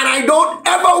 and I don't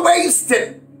ever waste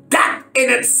it, that in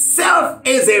itself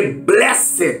is a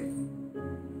blessing.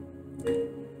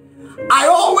 I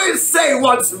always say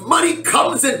once money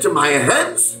comes into my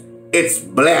hands, it's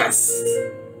blessed.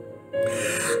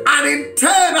 And in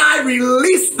turn, I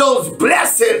release those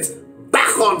blessings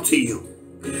back onto you.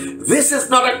 This is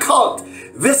not a cult.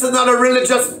 This is not a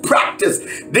religious practice.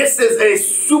 This is a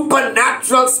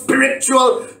supernatural,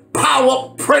 spiritual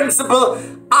power principle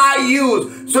I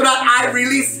use so that I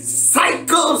release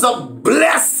cycles of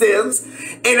blessings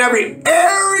in every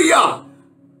area.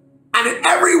 And in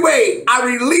every way, I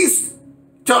release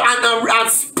to and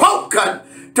I've spoken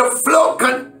to flow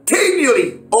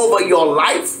continually over your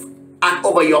life and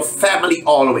over your family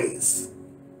always.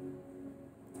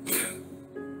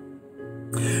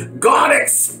 God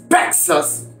expects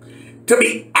us to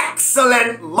be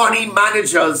excellent money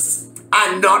managers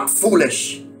and not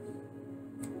foolish.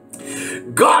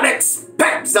 God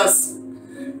expects us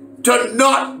to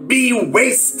not be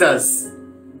wasters.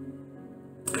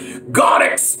 God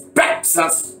expects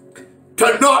us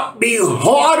to not be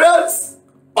hoarders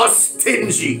or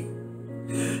stingy.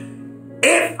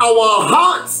 In our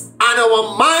hearts and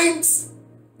our minds,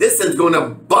 this is going to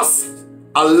bust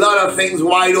a lot of things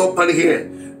wide open here.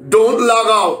 Don't log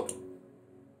out.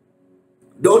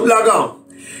 Don't log out.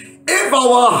 If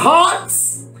our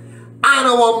hearts and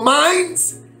our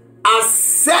minds are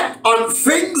set on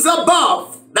things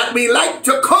above that we like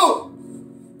to quote,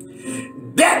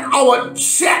 then our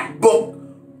checkbook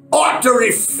ought to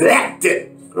reflect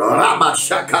it.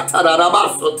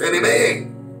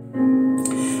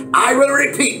 I will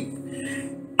repeat.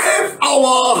 If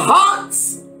our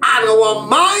hearts and our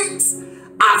minds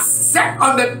are set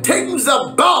on the things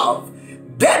above,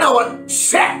 then our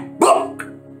checkbook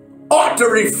ought to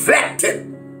reflect it.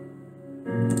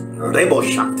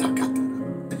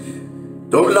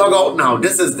 Don't log out now.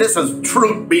 This is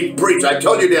truth being preached. I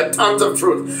told you there are tons of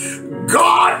truth.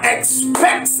 God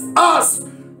expects us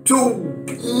to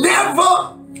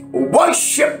never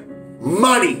worship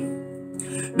money.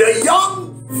 The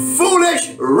young,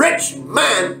 foolish, rich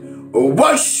man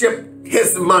worshiped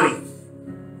his money.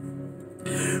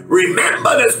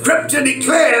 Remember, the scripture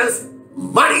declares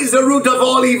money is the root of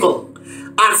all evil.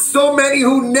 And so many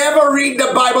who never read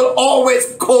the Bible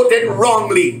always quote it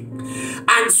wrongly.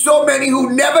 And so many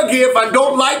who never give and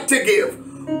don't like to give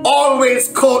always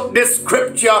quote this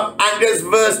scripture and this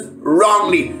verse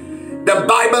wrongly. The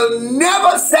Bible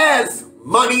never says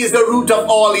money is the root of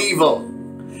all evil.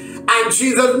 And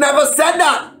Jesus never said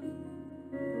that.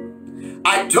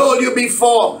 I told you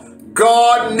before,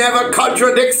 God never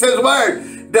contradicts his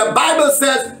word. The Bible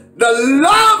says the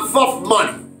love of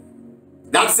money.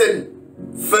 That's in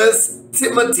 1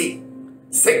 Timothy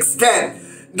 6:10.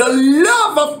 The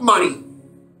love of money.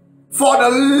 For the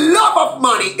love of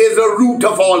money is the root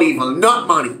of all evil, not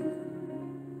money.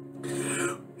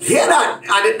 Hear that?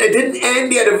 And it didn't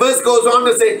end there. The verse goes on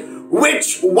to say,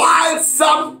 which while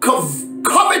some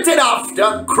coveted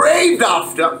after, craved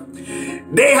after,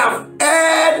 they have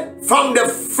erred from the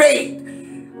faith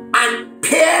and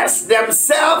pierced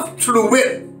themselves through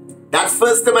it. That's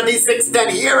 1 Timothy 6:10.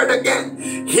 Hear it again.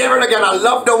 Hear it again. I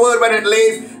love the word when it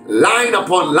lays line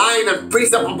upon line and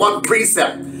precept upon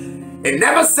precept. It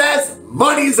never says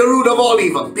money is the root of all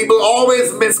evil. People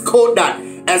always misquote that,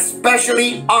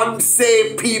 especially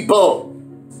unsaved people.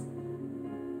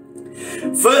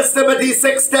 1 Timothy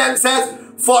 6:10 says,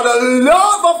 for the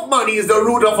love of money is the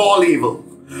root of all evil,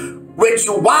 which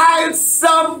while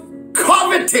some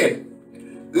coveted,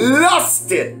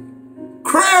 lusted,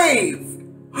 craved,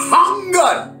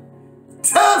 hungered,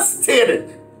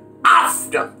 thirsted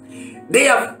after, they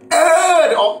have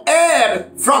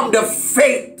erred from the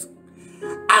faith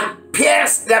and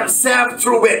pierced themselves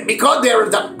through it. Because there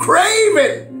is a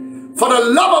craving for the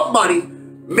love of money,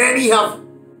 many have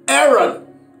erred,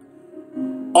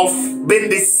 of been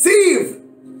deceived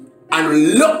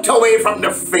and looked away from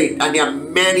the faith. And there are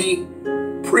many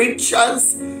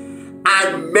preachers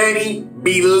and many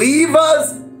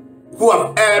believers who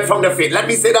have erred from the faith. Let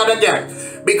me say that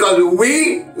again, because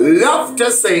we love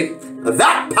to say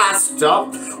that pastor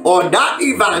or that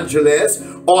evangelist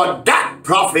or that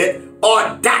prophet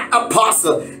or that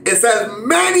apostle. It says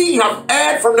many have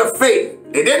erred from the faith.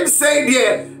 It didn't say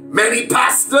there many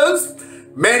pastors,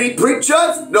 many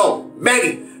preachers. No,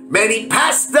 many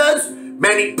pastors,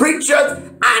 many preachers,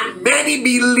 and many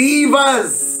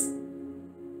believers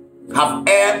have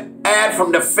erred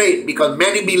from the faith, because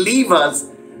many believers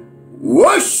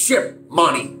worship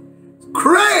money,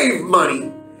 crave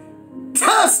money,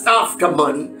 thirst after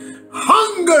money,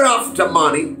 hunger after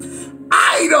money,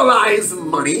 idolize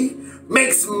money,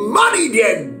 makes money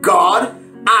their God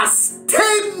are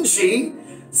stingy,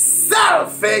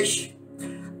 selfish,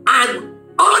 and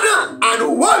honor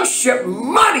and worship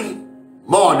money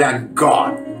more than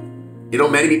God. You know,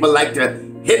 many people like to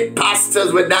hit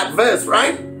pastors with that verse,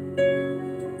 right?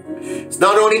 It's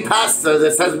not only pastors,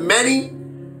 it says many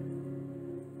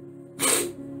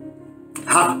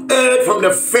have erred from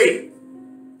the faith.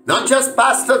 Not just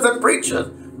pastors and preachers,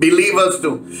 believers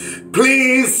too.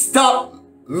 Please stop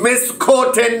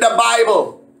misquoting the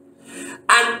Bible.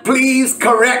 And please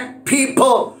correct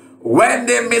people when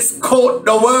they misquote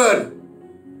the word.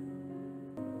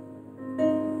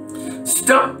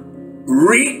 Stop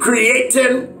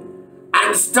recreating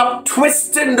and stop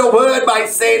twisting the word by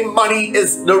saying money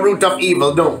is the root of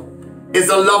evil. No, it's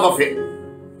the love of it.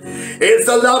 It's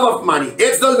the love of money.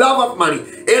 It's the love of money.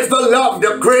 It's the love,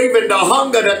 the craving, the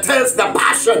hunger, the thirst, the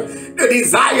passion, the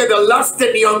desire, the lust,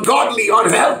 and the ungodly,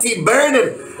 unhealthy,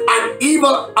 burning, and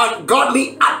evil,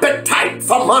 ungodly appetite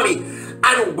for money,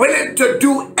 and willing to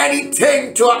do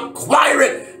anything to acquire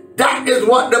it. That is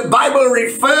what the Bible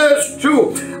refers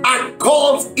to and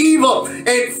calls evil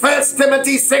in 1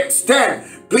 Timothy 6:10.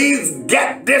 Please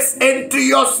get this into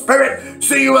your spirit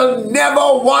so you will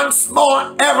never once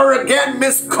more ever again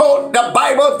misquote the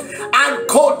Bible and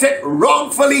quote it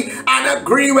wrongfully and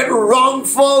agree with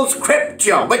wrongful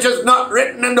scripture, which is not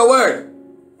written in the word.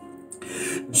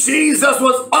 Jesus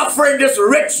was offering this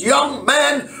rich young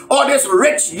man or this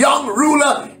rich young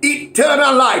ruler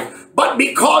eternal life. But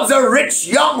because the rich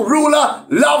young ruler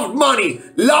loved money,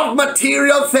 loved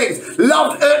material things,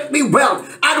 loved earthly wealth,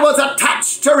 and was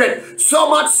attached to it, so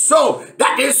much so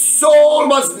that his soul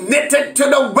was knitted to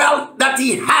the wealth that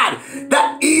he had,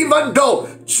 that even though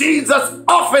Jesus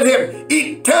offered him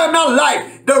eternal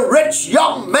life, the rich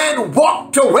young man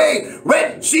walked away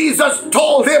when Jesus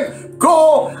told him,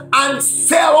 "Go and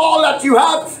sell all that you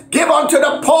have, give unto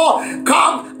the poor,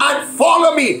 come and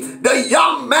follow me." The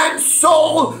young man's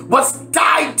soul was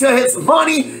tied to his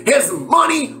money. His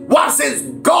money was his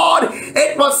God.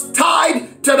 It was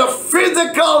tied to the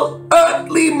physical,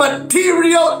 earthly,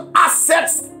 material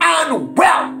assets and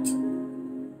wealth.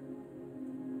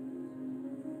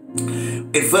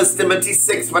 In 1 Timothy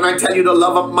 6, when I tell you the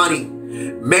love of money,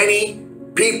 many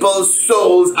people's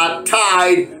souls are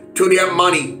tied to their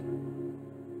money.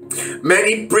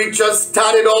 Many preachers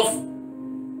started off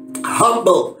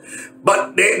humble,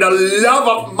 but the love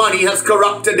of money has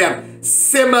corrupted them.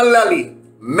 Similarly,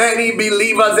 many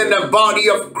believers in the body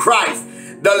of Christ,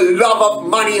 the love of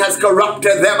money has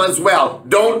corrupted them as well.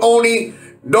 Don't only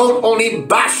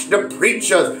bash the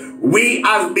preachers. We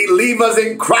as believers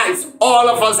in Christ, all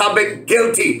of us have been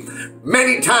guilty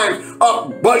many times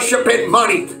of worshiping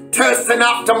money, thirsting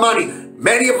after money.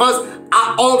 Many of us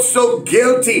are also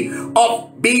guilty of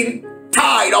being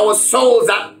tied. Our souls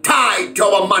are tied to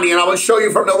our money, and I will show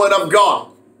you from the word of God.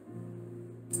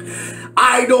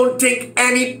 I don't think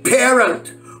any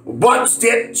parent wants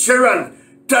their children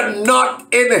to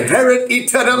not inherit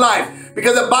eternal life,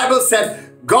 because the Bible said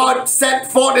God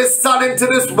sent forth his Son into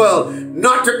this world,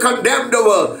 not to condemn the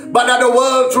world, but that the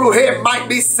world through him might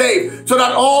be saved, so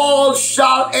that all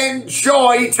shall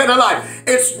enjoy eternal life.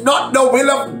 It's not the will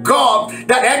of God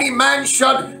that any man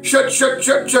should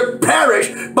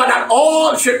perish, but that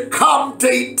all should come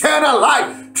to eternal life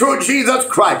through Jesus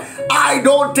Christ. I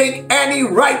don't think any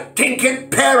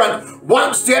right-thinking parent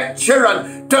wants their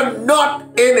children to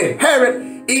not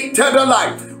inherit eternal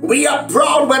life. We are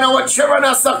proud when our children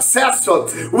are successful.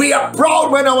 We are proud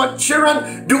when our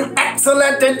children do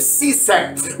excellent in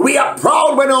CSEC. We are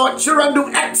proud when our children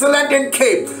do excellent in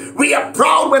CAPE. We are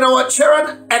proud when our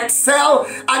children excel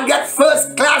and get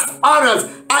first-class honors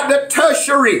at the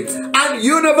tertiary and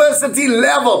university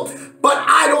level. But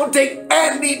I don't think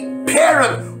any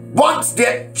parent wants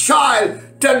their child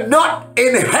to not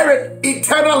inherit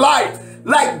eternal life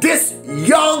like this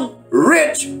young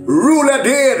rich ruler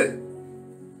did.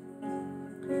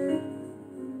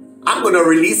 I'm going to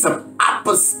release some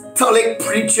apostolic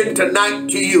preaching tonight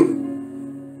to you.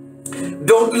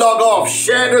 Don't log off.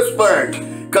 Share this word,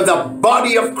 because the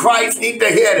body of Christ need to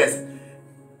hear this.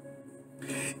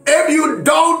 If you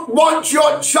don't want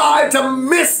your child to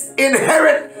miss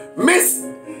eternal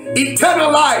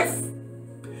life,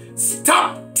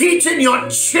 stop teaching your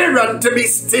children to be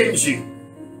stingy.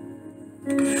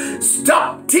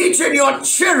 Stop teaching your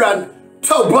children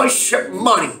to worship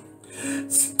money.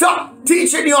 Stop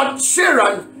teaching your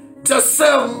children to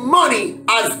serve money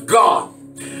as God.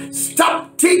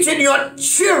 Stop teaching your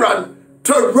children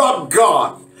to rob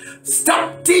God.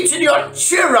 Stop teaching your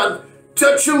children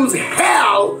to choose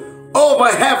hell over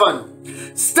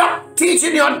heaven. Stop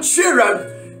teaching your children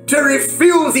to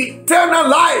refuse eternal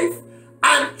life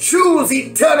and choose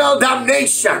eternal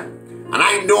damnation. And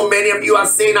I know many of you are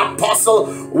saying, Apostle,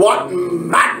 what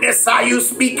madness are you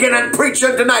speaking and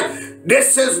preaching tonight?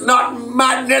 This is not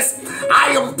madness.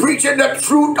 I am preaching the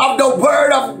truth of the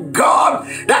word of God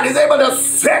that is able to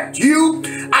set you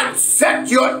and set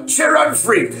your children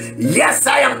free. Yes,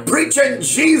 I am preaching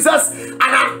Jesus, and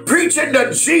I'm preaching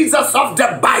the Jesus of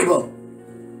the Bible.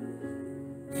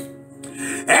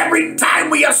 Every time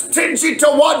we are stingy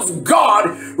towards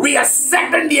God, we are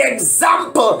setting the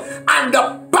example and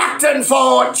the pattern for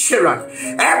our children.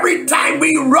 Every time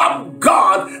we rob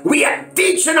God, we are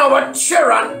teaching our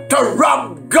children to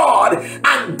rob God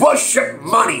and worship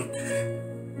money.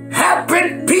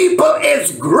 Helping people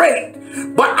is great,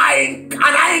 but I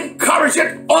encourage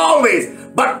it always.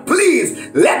 But please,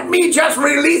 let me just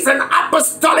release an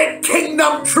apostolic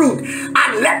kingdom truth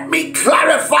and let me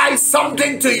clarify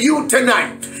something to you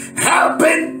tonight.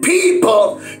 Helping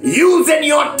people using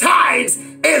your tithes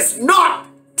is not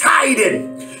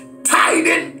tithing.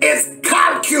 Tithing is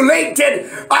calculated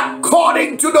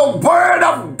according to the word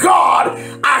of God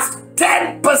as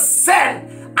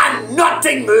 10% and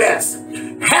nothing less.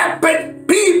 Helping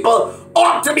people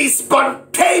ought to be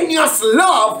spontaneous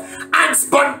love and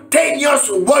spontaneous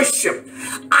worship.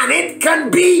 And it can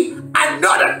be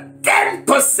another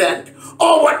 10%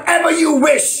 or whatever you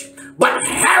wish. But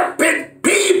helping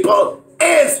people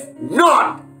is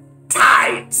not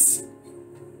tithes.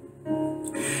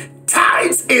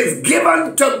 Tithes is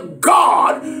given to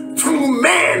God through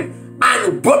men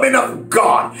and women of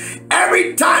God.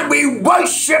 Every time we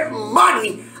worship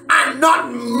money and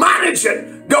not manage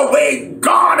it the way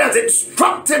God has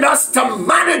instructed us to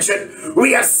manage it,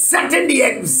 we are setting the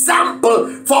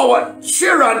example for our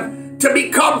children to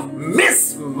become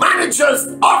mismanagers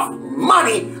of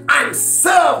money and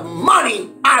serve money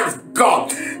as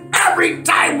God. Every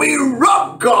time we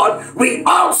rob God, we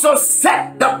also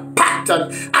set the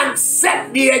pattern and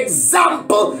set the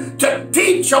example to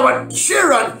teach our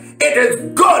children it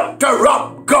is good to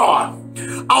rob God.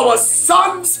 Our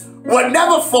sons will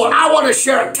never fall. I want to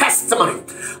share a testimony.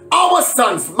 Our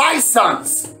sons, my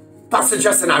sons, Pastor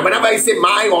Justin and I, whenever I say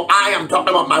my or I, I'm talking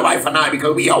about my wife and I,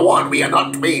 because we are one, we are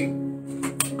not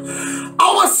twain.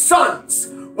 Our sons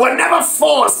were never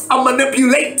forced or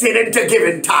manipulated into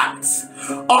giving tithes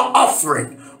or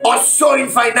offering or sowing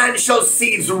financial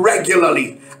seeds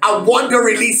regularly. I want to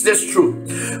release this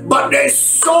truth. But they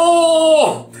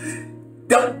saw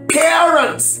the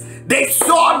parents, they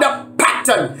saw the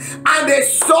pattern, and they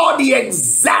saw the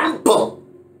example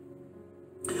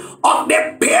of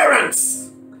their parents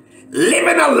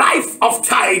living a life of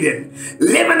tithing,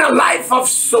 living a life of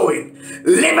sowing,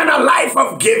 living a life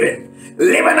of giving,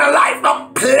 living a life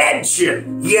of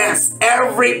pledging. Yes,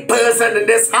 every person in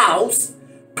this house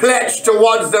pledged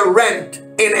towards the rent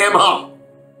in MHOP.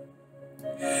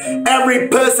 Every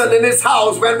person in this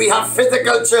house, when we have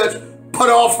physical church, put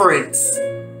offerings.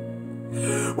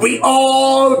 We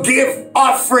all give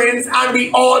offerings and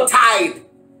we all tithe.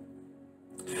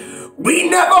 We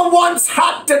never once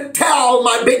had to tell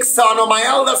my big son or my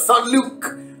elder son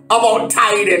Luke about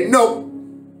tithing. No.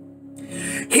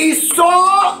 He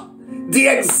saw the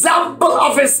example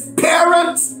of his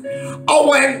parents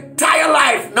our entire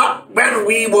life, not when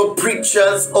we were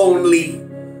preachers only.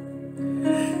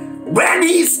 When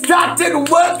he started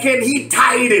working, he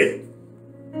tithed.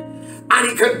 And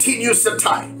he continues to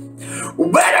tithe.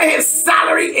 Whether his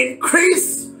salary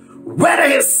increased, whether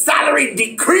his salary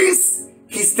decreased,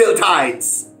 he still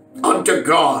tithes unto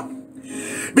God.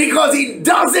 Because he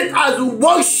does it as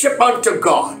worship unto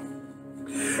God.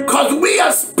 Because we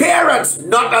as parents,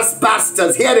 not as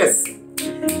pastors, hear this.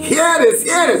 Hear this,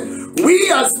 hear this.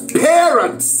 We as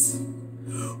parents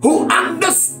who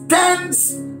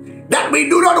understands that we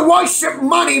do not worship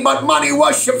money, but money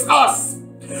worships us.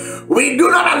 We do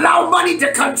not allow money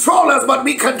to control us, but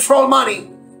we control money.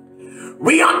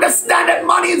 We understand that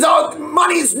money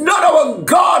is not our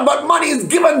God, but money is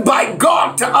given by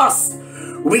God to us.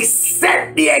 We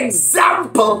set the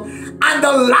example and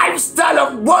the lifestyle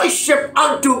of worship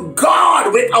unto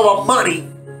God with our money.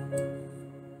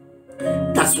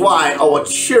 That's why our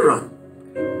children,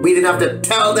 we didn't have to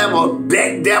tell them or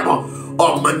beg them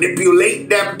or manipulate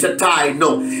them to tithe.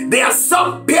 No, there are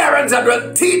some parents that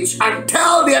will teach and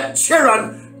tell their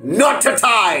children not to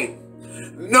tithe,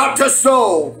 not to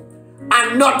sow,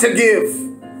 and not to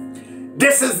give.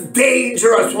 This is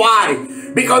dangerous.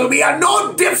 Why? Because we are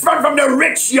no different from the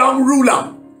rich young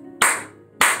ruler.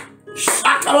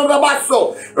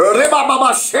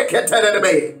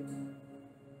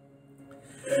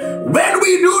 When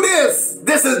we do this,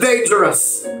 this is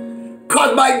dangerous.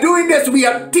 Because by doing this, we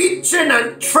are teaching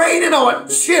and training our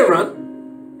children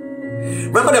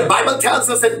Remember, the Bible tells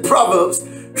us in Proverbs,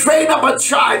 train up a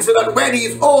child so that when he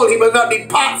is old, he will not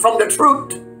depart from the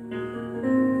truth.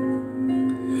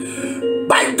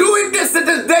 By doing this, it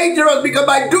is dangerous, because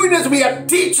by doing this, we are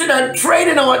teaching and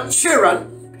training our children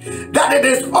that it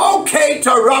is okay to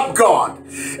rob God.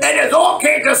 It is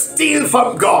okay to steal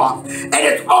from God. It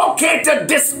is okay to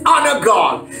dishonor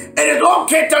God. It is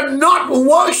okay to not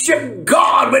worship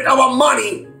God with our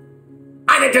money.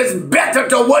 And it is better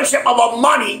to worship our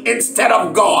money instead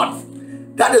of God.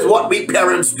 That is what we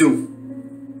parents do.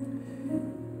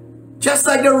 Just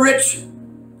like the rich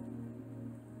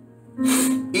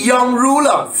young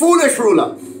ruler, foolish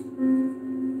ruler.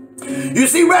 You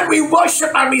see, when we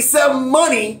worship and we serve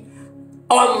money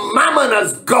or mammon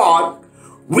as God,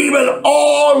 we will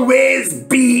always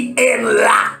be in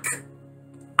lack.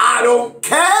 I don't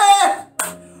care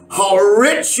how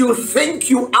rich you think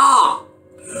you are.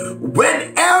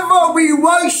 Whenever we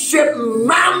worship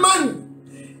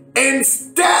mammon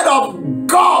instead of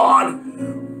God,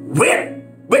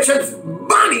 which is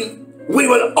money, we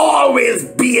will always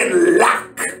be in lack.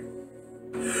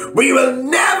 We will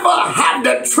never have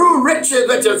the true riches,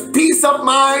 which is peace of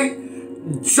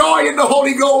mind, joy in the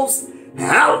Holy Ghost,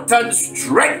 health and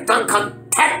strength and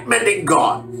contentment in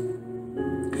God.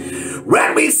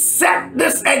 When we set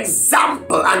this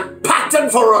example and pattern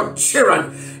for our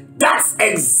children, that's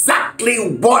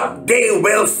exactly what they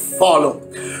will follow.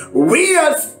 We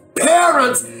as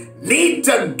parents need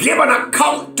to give an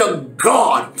account to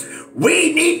God.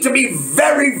 We need to be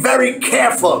very, very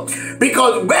careful,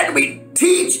 because when we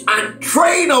teach and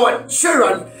train our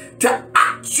children to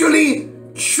actually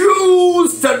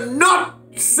choose to not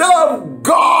serve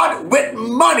God with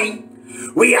money,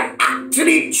 we are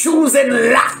actually choosing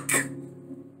lack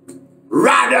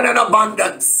rather than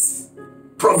abundance,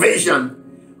 provision,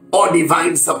 or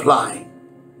divine supply.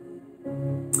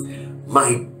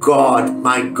 My God,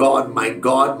 my God, my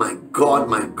God, my God,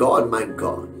 my God, my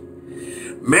God.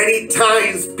 Many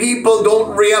times people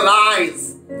don't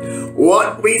realize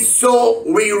what we sow,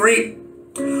 we reap.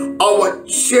 Our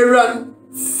children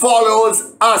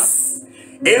follows us.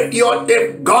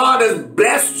 If God has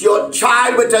blessed your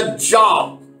child with a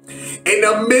job in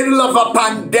the middle of a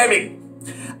pandemic,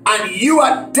 and you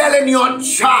are telling your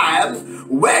child,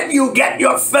 when you get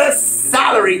your first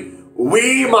salary,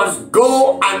 we must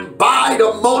go and buy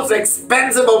the most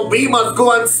expensive, or we must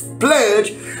go and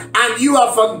splurge, and you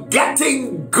are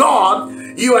forgetting God.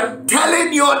 You are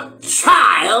telling your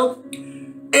child,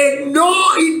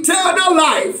 ignore eternal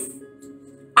life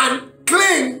and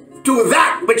cling to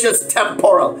that which is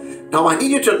temporal. Now I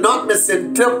need you to not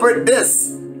misinterpret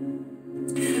this.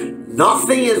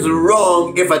 Nothing is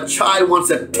wrong if a child wants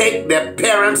to take their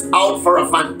parents out for a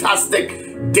fantastic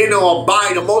dinner or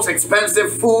buy the most expensive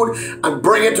food and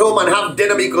bring it home and have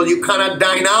dinner because you cannot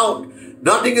dine out.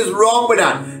 Nothing is wrong with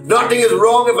that. Nothing is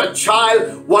wrong if a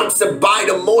child wants to buy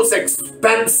the most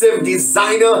expensive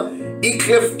designer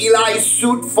Eclipse Eli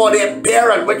suit for their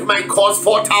parent, which might cost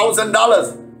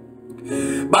 $4,000.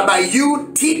 But by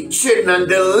you teaching and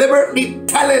deliberately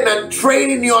telling and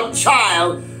training your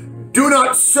child, do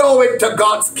not sow into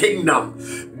God's kingdom,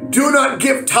 do not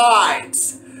give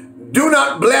tithes, do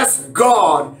not bless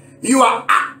God, you are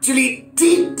actually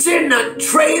teaching and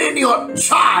training your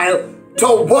child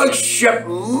to worship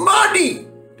money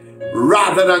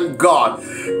rather than God.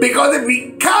 Because if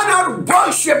we cannot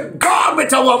worship God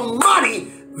with our money,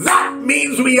 that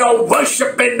means we are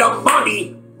worshiping the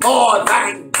money more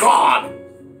than God.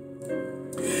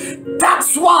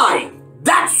 That's why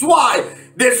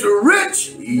this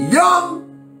rich young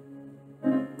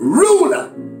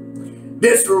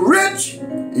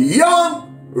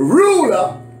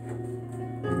ruler,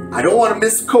 I don't want to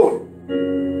misquote,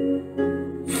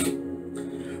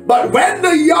 but when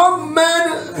the young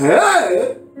man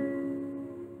heard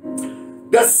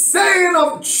the saying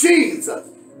of Jesus,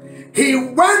 he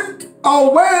went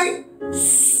away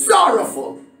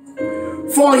sorrowful,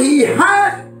 for he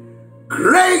had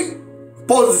great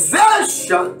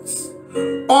possessions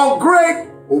or great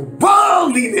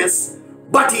worldliness,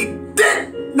 but he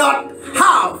did not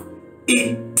have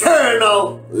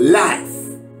eternal life.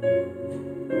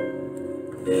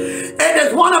 It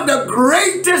is one of the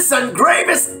greatest and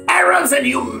gravest errors in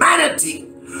humanity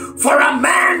for a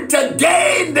man to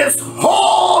gain this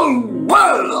whole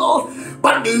world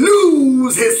but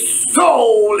lose his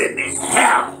soul in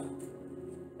hell.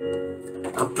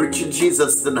 I'm preaching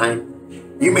Jesus tonight.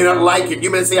 You may not like it. You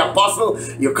may say, Apostle,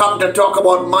 you come to talk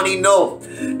about money. No.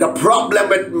 The problem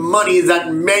with money is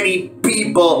that many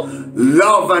people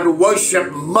love and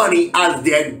worship money as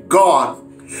their God.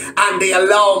 And they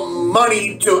allow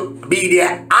money to be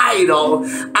their idol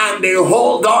and they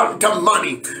hold on to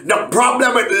money. The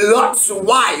problem with Lot's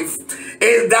wife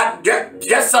is that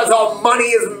just as our money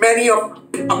is many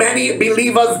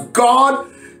believers' God,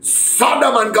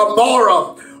 Sodom and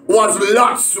Gomorrah was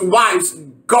Lot's wife's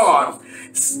God.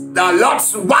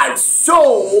 Lot's wife's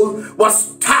soul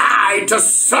was tied to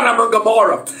Sodom and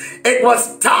Gomorrah. It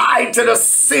was tied to the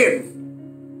sin.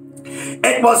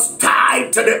 It was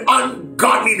tied to the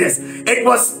ungodliness. It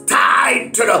was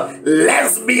tied to the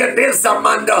lesbianism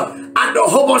and the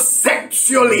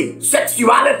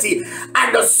homosexuality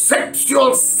and the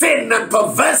sexual sin and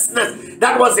perverseness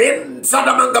that was in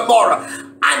Sodom and Gomorrah.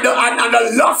 And the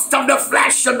lust of the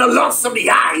flesh and the lust of the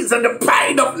eyes and the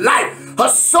pride of life. Her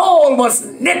soul was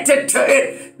knitted to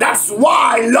it. That's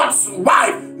why Lot's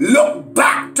wife looked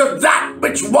back to that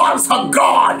which was her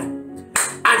God.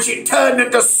 And she turned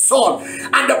into salt.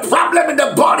 And the problem in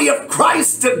the body of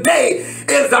Christ today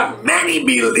is that many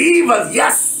believers,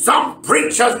 yes, some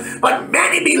preachers, but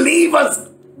many believers'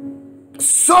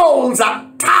 souls are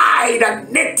tied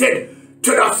and knitted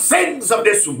to the things of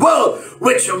this world,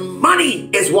 which money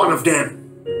is one of them.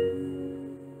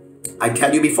 I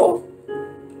tell you before,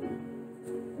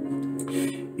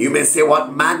 you may say,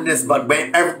 what madness, but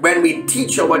when we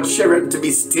teach our children to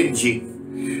be stingy,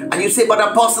 and you say, but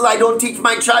Apostle, I don't teach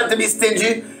my child to be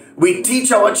stingy. We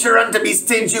teach our children to be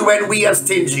stingy when we are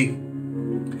stingy.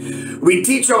 We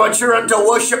teach our children to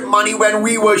worship money when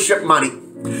we worship money.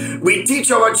 We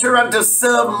teach our children to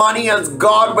serve money as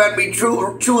God when we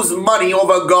choose money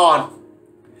over God.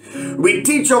 We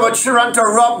teach our children to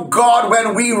rob God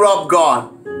when we rob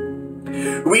God.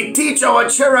 We teach our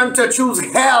children to choose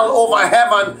hell over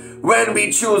heaven when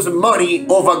we choose money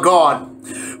over God.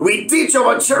 We teach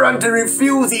our children to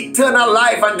refuse eternal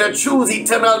life and to choose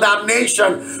eternal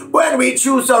damnation when we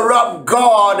choose to rob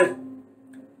God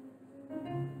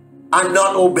and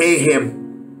not obey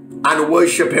Him and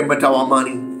worship Him with our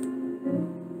money.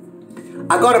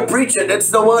 I got to preach it. It's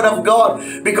the word of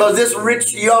God, because this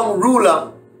rich young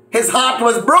ruler, his heart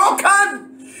was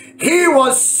broken. He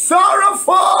was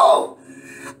sorrowful.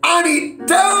 And he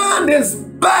turned his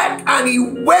back and he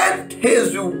went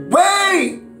his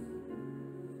way.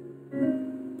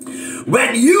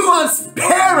 When you as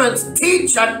parents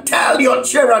teach and tell your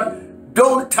children,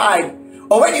 don't tithe,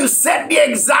 or when you set the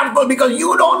example because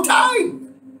you don't tithe,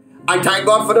 I thank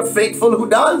God for the faithful who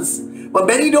does, but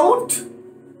many don't.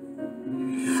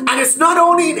 And it's not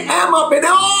only in MHOP, in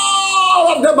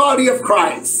all of the body of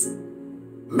Christ,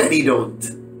 many don't.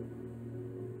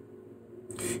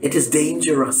 It is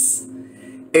dangerous.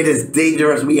 It is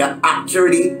dangerous. We are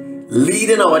actually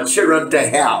leading our children to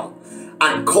hell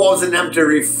and causing them to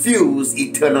refuse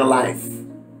eternal life.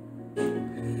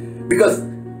 Because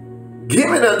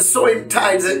giving and sowing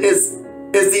tithes is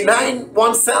denying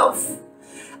oneself,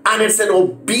 and it's an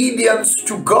obedience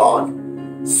to God.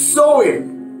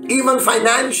 Sowing, even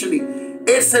financially,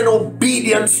 it's an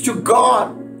obedience to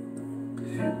God.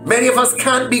 Many of us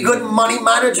can't be good money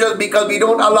managers because we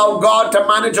don't allow God to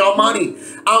manage our money,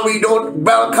 and we don't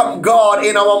welcome God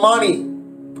in our money.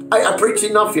 I preach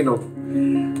enough, you know.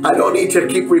 I don't need to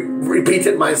keep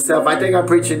repeating myself. I think I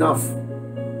preach enough.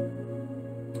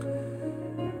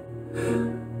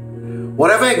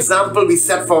 Whatever example we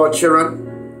set for our children,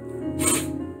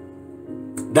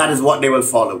 that is what they will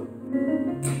follow.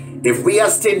 If we are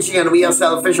stingy and we are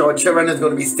selfish, our children is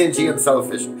going to be stingy and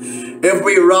selfish. If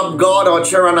we rob God, our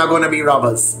children are going to be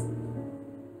robbers.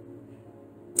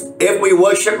 If we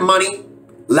worship money,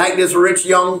 like this rich,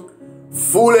 young,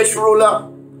 foolish ruler,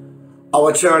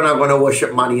 our children are going to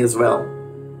worship money as well.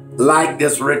 Like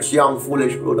this rich, young,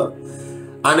 foolish ruler.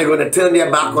 And they're going to turn their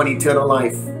back on eternal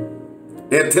life.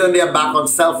 They'll turn their back on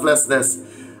selflessness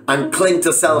and cling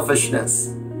to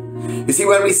selfishness. You see,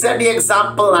 when we set the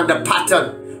example and the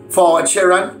pattern for our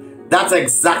children, that's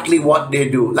exactly what they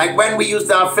do. Like when we used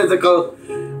to have physical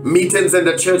meetings in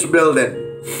the church building.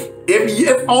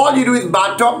 If all you do is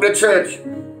bad talk the church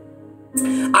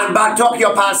and bad talk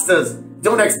your pastors,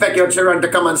 don't expect your children to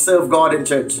come and serve God in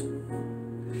church.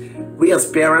 We as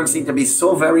parents need to be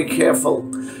so very careful,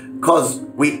 because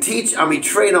we teach and we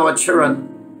train our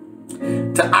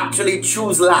children to actually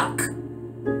choose lack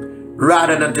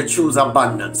rather than to choose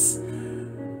abundance.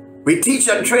 We teach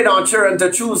and train our children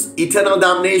to choose eternal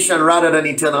damnation rather than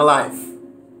eternal life.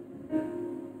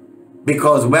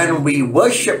 Because when we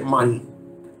worship money,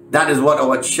 that is what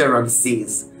our children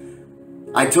sees.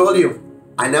 I told you,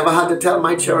 I never had to tell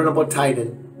my children about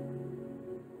tithing.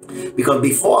 Because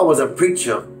before I was a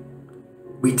preacher,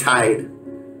 we tithed,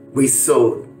 we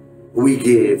sowed, we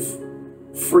gave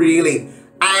freely,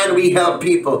 and we helped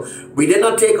people. We did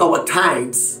not take our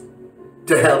tithes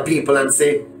to help people and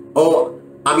say, Oh,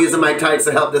 I'm using my tithes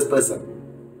to help this person.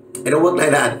 It don't work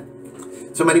like that.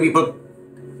 So many people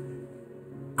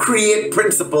create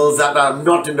principles that are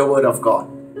not in the Word of God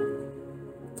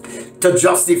to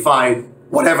justify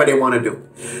whatever they want to do.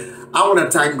 I want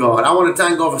to thank God. I want to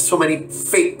thank God for so many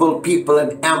faithful people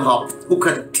in MHOP who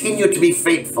continue to be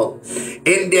faithful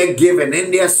in their giving,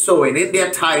 in their sowing, in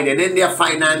their tithing, in their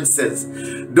finances.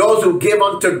 Those who give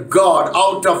unto God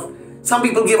out of, some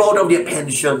people give out of their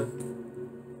pension.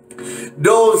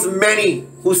 Those many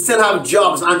who still have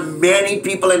jobs, and many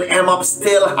people in MHOP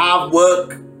still have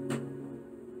work.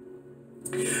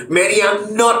 Many are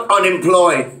not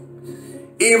unemployed.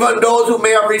 Even those who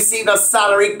may have received a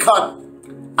salary cut,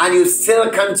 and you still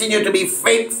continue to be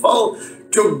faithful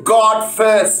to God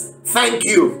first. Thank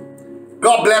you.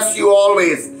 God bless you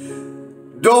always.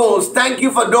 Thank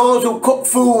you for those who cook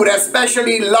food,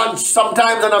 especially lunch,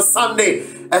 sometimes on a Sunday,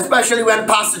 especially when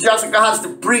Pastor Jessica has to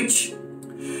preach.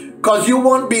 Because you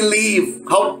won't believe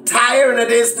how tiring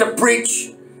it is to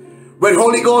preach with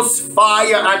Holy Ghost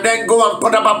fire and then go and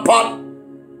put up a pot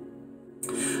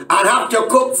and have to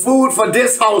cook food for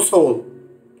this household.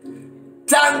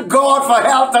 Thank God for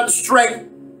health and strength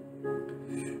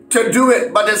to do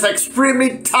it, but it's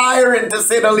extremely tiring to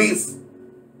say the least.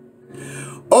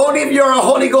 Only if you're a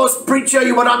Holy Ghost preacher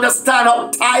you would understand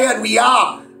how tired we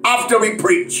are after we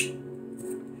preach.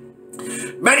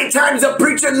 Many times the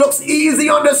preaching looks easy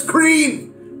on the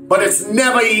screen, but it's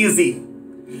never easy.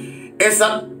 It's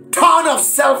a ton of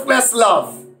selfless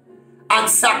love and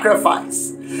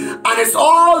sacrifice. And it's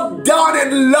all done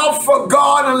in love for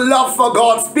God and love for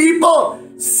God's people.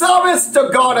 Service to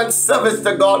God and service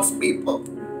to God's people.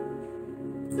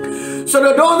 So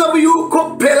to those of you who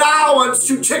cook pilau and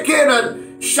stew chicken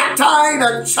and shatain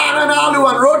and chana aloo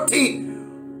and roti,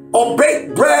 or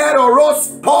bake bread or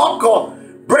roast pork, or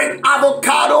bring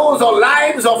avocados or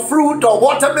limes or fruit or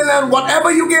watermelon,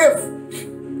 whatever you give,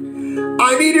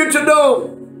 I need you to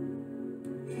know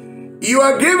you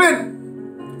are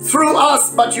given through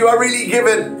us, but you are really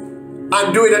given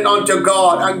and doing it unto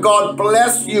God, and God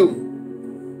bless you.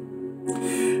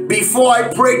 Before I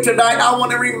pray tonight, I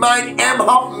want to remind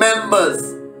MHOP members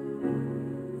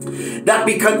that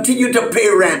we continue to pay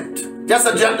rent. Just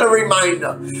a gentle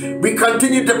reminder. We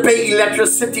continue to pay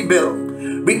electricity bill.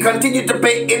 We continue to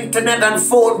pay internet and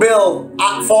phone bill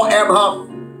for MHOP.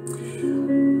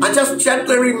 And just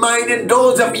gently reminding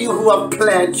those of you who have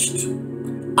pledged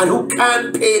and who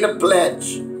can't pay the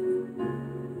pledge.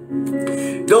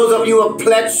 Those of you who have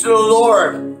pledged to the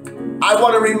Lord, I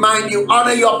want to remind you,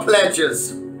 honor your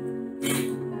pledges.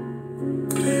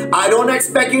 I don't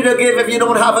expect you to give if you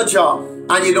don't have a job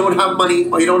and you don't have money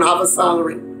or you don't have a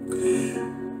salary.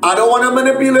 I don't want to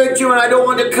manipulate you and I don't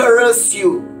want to coerce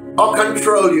you or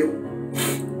control you.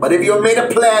 But if you made a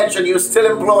pledge and you're still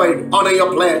employed, honor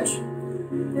your pledge.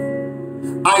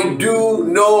 I do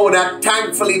know that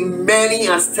thankfully many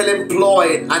are still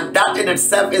employed, and that in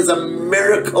itself is a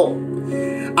miracle.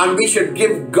 And we should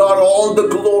give God all the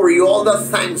glory, all the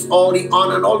thanks, all the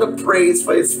honor, and all the praise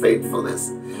for His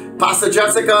faithfulness. Pastor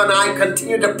Jessica and I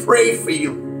continue to pray for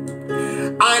you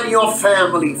and your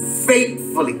family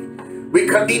faithfully. We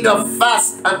continue to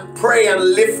fast and pray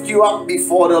and lift you up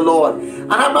before the Lord.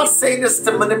 And I'm not saying this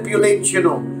to manipulate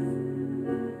you,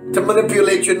 I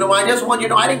just want you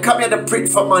to know, I didn't come here to preach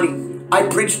for money. I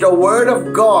preach the word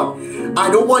of God.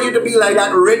 I don't want you to be like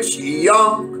that rich,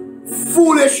 young,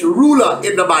 foolish ruler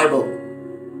in the Bible,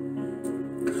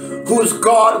 whose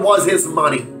God was his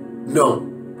money. No.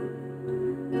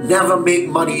 Never make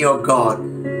money your God.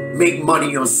 Make money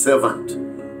your servant.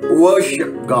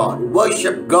 Worship God.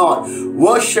 Worship God.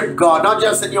 Worship God. Not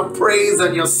just in your praise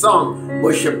and your song.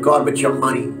 Worship God with your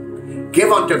money.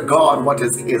 Give unto God what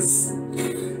is his.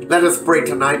 Let us pray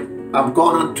tonight. I've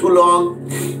gone on too long.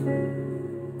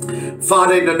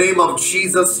 Father, in the name of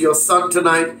Jesus, your son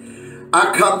tonight,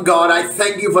 I come, God, I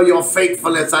thank you for your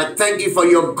faithfulness. I thank you for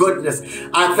your goodness.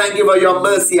 I thank you for your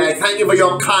mercy. I thank you for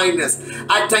your kindness.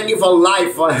 I thank you for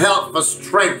life, for health, for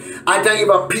strength. I thank you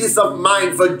for peace of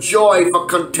mind, for joy, for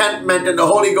contentment in the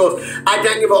Holy Ghost. I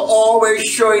thank you for always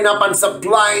showing up and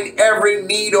supplying every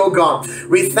need, oh God.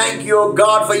 We thank you, oh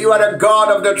God, for you are the God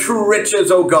of the true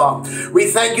riches, oh God. We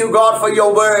thank you, God, for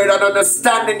your word and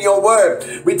understanding your word.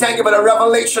 We thank you for the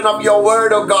revelation of your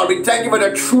word, oh God. We thank you for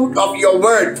the truth of your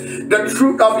word. The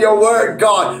truth of your word,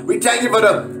 God. We thank you for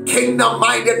the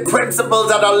kingdom-minded principles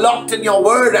that are locked in your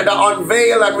word and are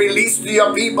unveiled and released to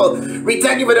your people. We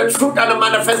thank you for the truth and the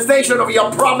manifestation of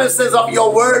your promises of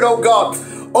your word, oh God,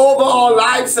 over our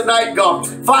lives tonight, God.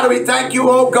 Father, we thank you,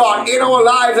 oh God, in our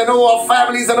lives and over our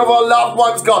families and over our loved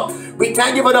ones, God. We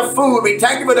thank you for the food. We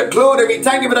thank you for the clothing. We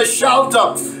thank you for the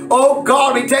shelter. Oh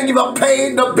God, we thank you for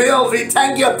paying the bills. We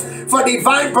thank you for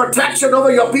divine protection over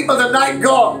your people tonight,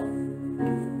 God,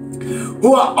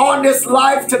 who are on this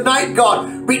live tonight,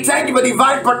 God. We thank you for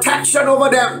divine protection over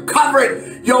them,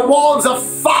 covering your walls of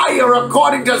fire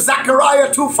according to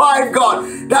Zechariah 2:5,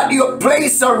 God, that you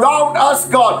place around us,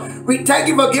 God. We thank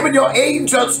you for giving your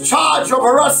angels charge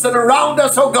over us and around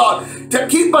us, oh God, to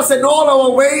keep us in all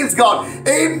our ways, God.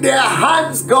 In their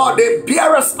hands, God, they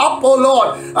bear us up, oh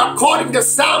Lord, according to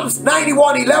Psalms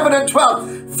 91:11 and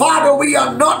 12. Father, we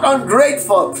are not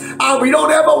ungrateful, and we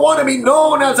don't ever want to be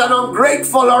known as an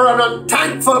ungrateful or an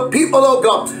unthankful people, oh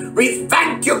God. We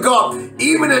thank you, God,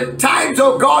 even in times,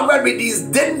 oh God, when we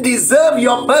didn't deserve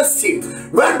your mercy,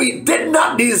 when we did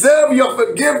not deserve your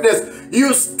forgiveness,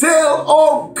 you still,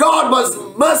 oh God, was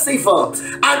merciful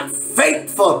and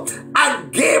faithful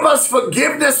and gave us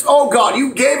forgiveness, oh God.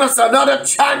 You gave us another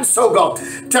chance, oh God.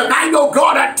 Tonight, oh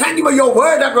God, I thank you for your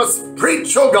word that was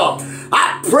preached, oh God.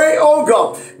 I pray, oh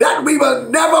God, that we will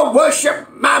never worship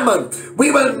mammon.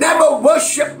 We will never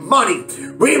worship money.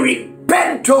 We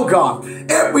repent, oh God,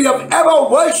 if we have ever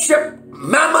worshipped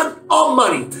mammon or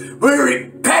money. We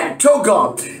repent, oh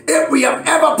God, if we have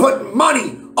ever put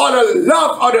money or the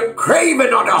love or the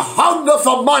craving or the hunger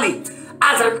for money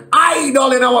as an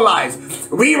idol in our lives.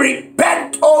 We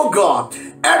repent, oh God,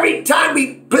 every time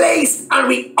we place and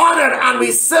we honor and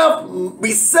we serve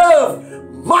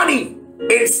money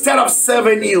instead of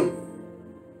serving you.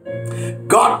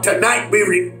 God, tonight we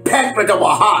repent with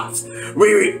our hearts.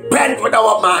 We repent with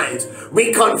our minds.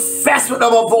 We confess with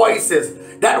our voices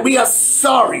that we are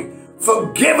sorry.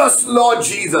 Forgive us, Lord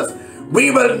Jesus. We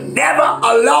will never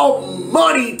allow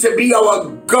money to be our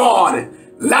God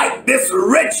like this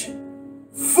rich,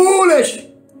 foolish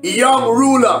young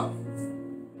ruler.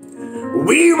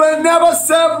 We will never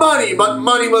serve money, but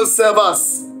money will serve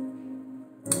us.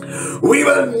 We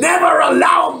will never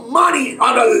allow money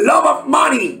or the love of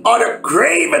money or the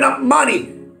craving of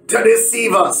money to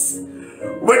deceive us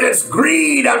with its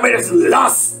greed and with its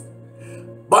lust.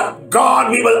 But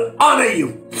God, we will honor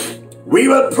you. We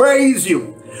will praise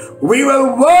you. We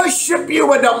will worship you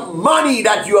with the money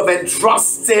that you have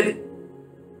entrusted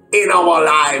in our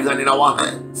lives and in our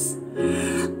hands.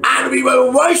 And we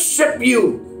will worship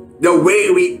you the way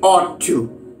we ought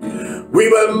to. We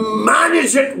will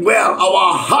manage it well.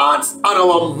 Our hearts and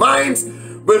our minds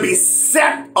will be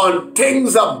set on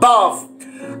things above.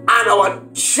 And our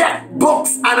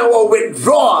checkbooks and our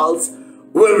withdrawals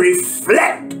will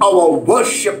reflect our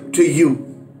worship to you.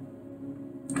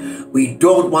 We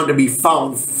don't want to be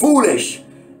found foolish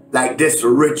like this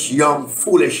rich young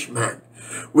foolish man.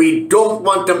 We don't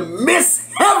want to miss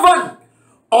heaven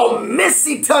or miss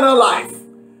eternal life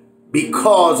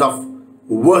because of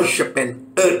worshiping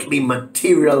earthly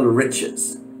material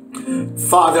riches.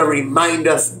 Father, remind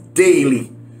us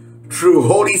daily through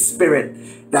Holy Spirit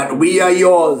that we are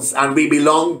yours and we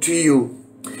belong to you.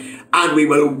 And we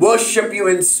will worship you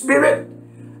in spirit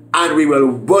and we will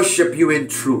worship you in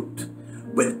truth.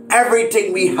 With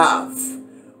everything we have,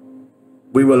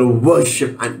 we will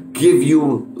worship and give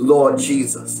you, Lord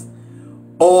Jesus,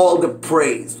 all the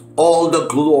praise, all the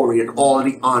glory, and all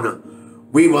the honor.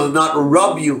 We will not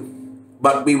rob you,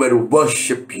 but we will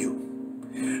worship you.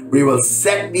 We will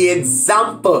set the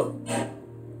example,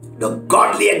 the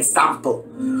godly example,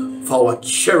 for our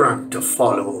children to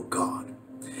follow, oh God.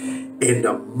 In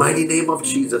the mighty name of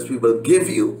Jesus, we will give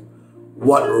you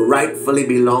what rightfully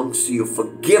belongs to you.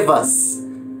 Forgive us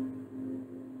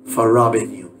for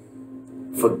robbing you.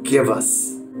 Forgive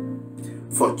us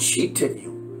for cheating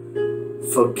you.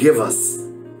 Forgive us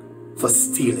for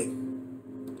stealing.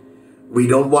 We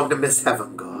don't want to miss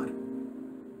heaven, God.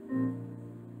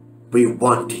 We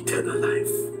want eternal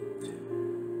life.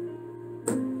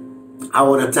 I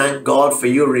want to thank God for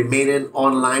you remaining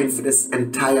online for this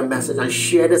entire message and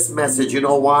share this message. You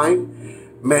know why?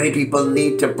 Many people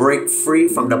need to break free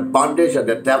from the bondage that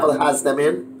the devil has them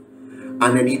in,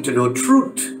 and they need to know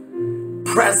truth,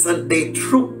 present day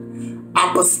truth,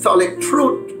 apostolic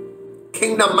truth,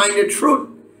 kingdom-minded truth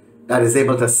that is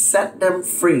able to set them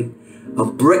free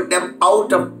and break them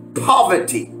out of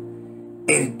poverty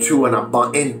into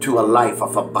a life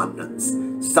of abundance.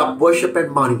 Stop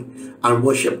worshiping money and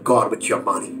worship God with your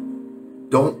money.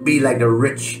 Don't be like the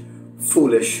rich,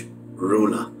 foolish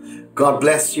ruler. God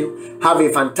bless you. Have a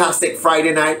fantastic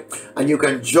Friday night. And you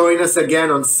can join us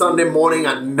again on Sunday morning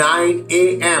at 9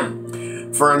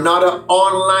 a.m. for another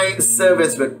online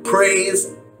service with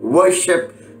praise,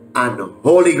 worship, and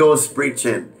Holy Ghost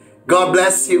preaching. God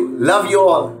bless you. Love you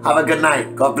all. Have a good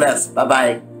night. God bless.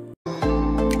 Bye-bye.